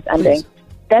flow of this ending. Please.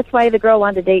 That's why the girl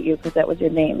wanted to date you, because that was your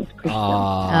name, Christian.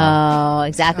 Oh,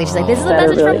 exactly. She's like, this is a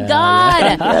message from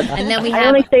God. And then we have... I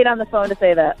only stayed on the phone to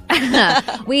say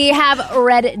that. We have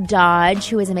Red Dodge,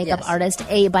 who is a makeup artist,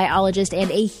 a biologist,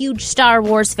 and a huge Star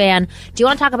Wars fan. Do you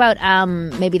want to talk about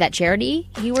maybe that charity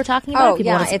you were talking about?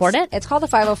 People want to support it? It's called the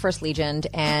 501st Legion,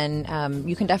 and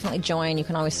you can definitely join. You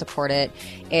can always support it.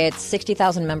 It's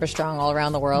 60,000 members strong all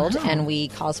around the world, and we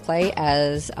cosplay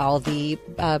as all the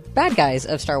bad guys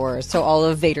of Star Wars. So all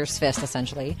of Vader's fist,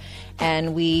 essentially.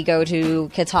 And we go to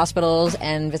kids' hospitals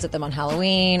and visit them on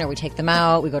Halloween, or we take them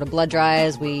out. We go to blood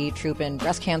drives. We troop in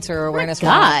breast cancer awareness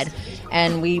months.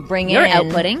 And we bring You're in...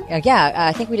 outputting?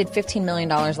 I think we did $15 million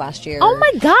last year. Oh,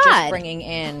 my God. Just bringing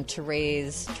in to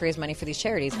raise money for these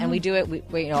charities. And we do it,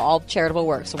 we all charitable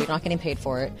work, so we're not getting paid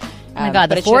for it. Oh my God,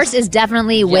 the force is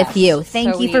definitely with you.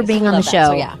 Thank you for being on the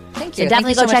show. So, yeah. Thank you. So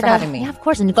definitely Thank you go check out having me. Yeah, of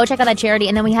course, and go check out that charity.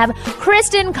 And then we have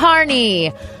Kristen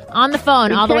Carney on the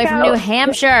phone, all the way from New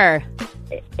Hampshire.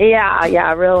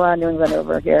 Yeah, real New England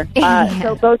over here.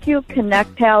 So go to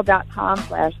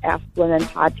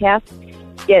connectpal.com/AskWomenPodcast.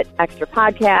 Get extra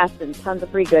podcasts and tons of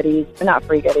free goodies. Not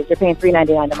free goodies. You're paying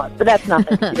 $3.99 a month, but that's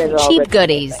nothing. You guys are all cheap rich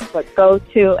goodies. But go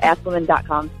to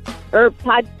AskWomen.com or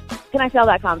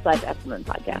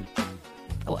connectpal.com/AskWomenPodcast.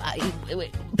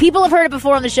 People have heard it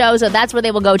before on the show, so that's where they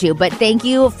will go to. But thank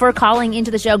you for calling into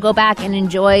the show. Go back and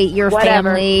enjoy your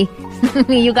family.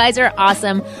 You guys are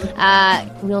awesome.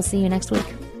 We'll see you next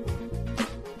week.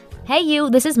 Hey you,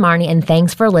 this is Marnie, and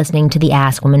thanks for listening to the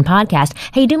Ask Women podcast.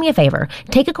 Hey, do me a favor.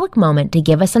 Take a quick moment to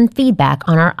give us some feedback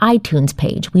on our iTunes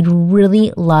page. We'd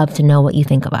really love to know what you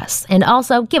think of us. And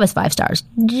also, give us 5 stars,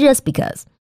 just because.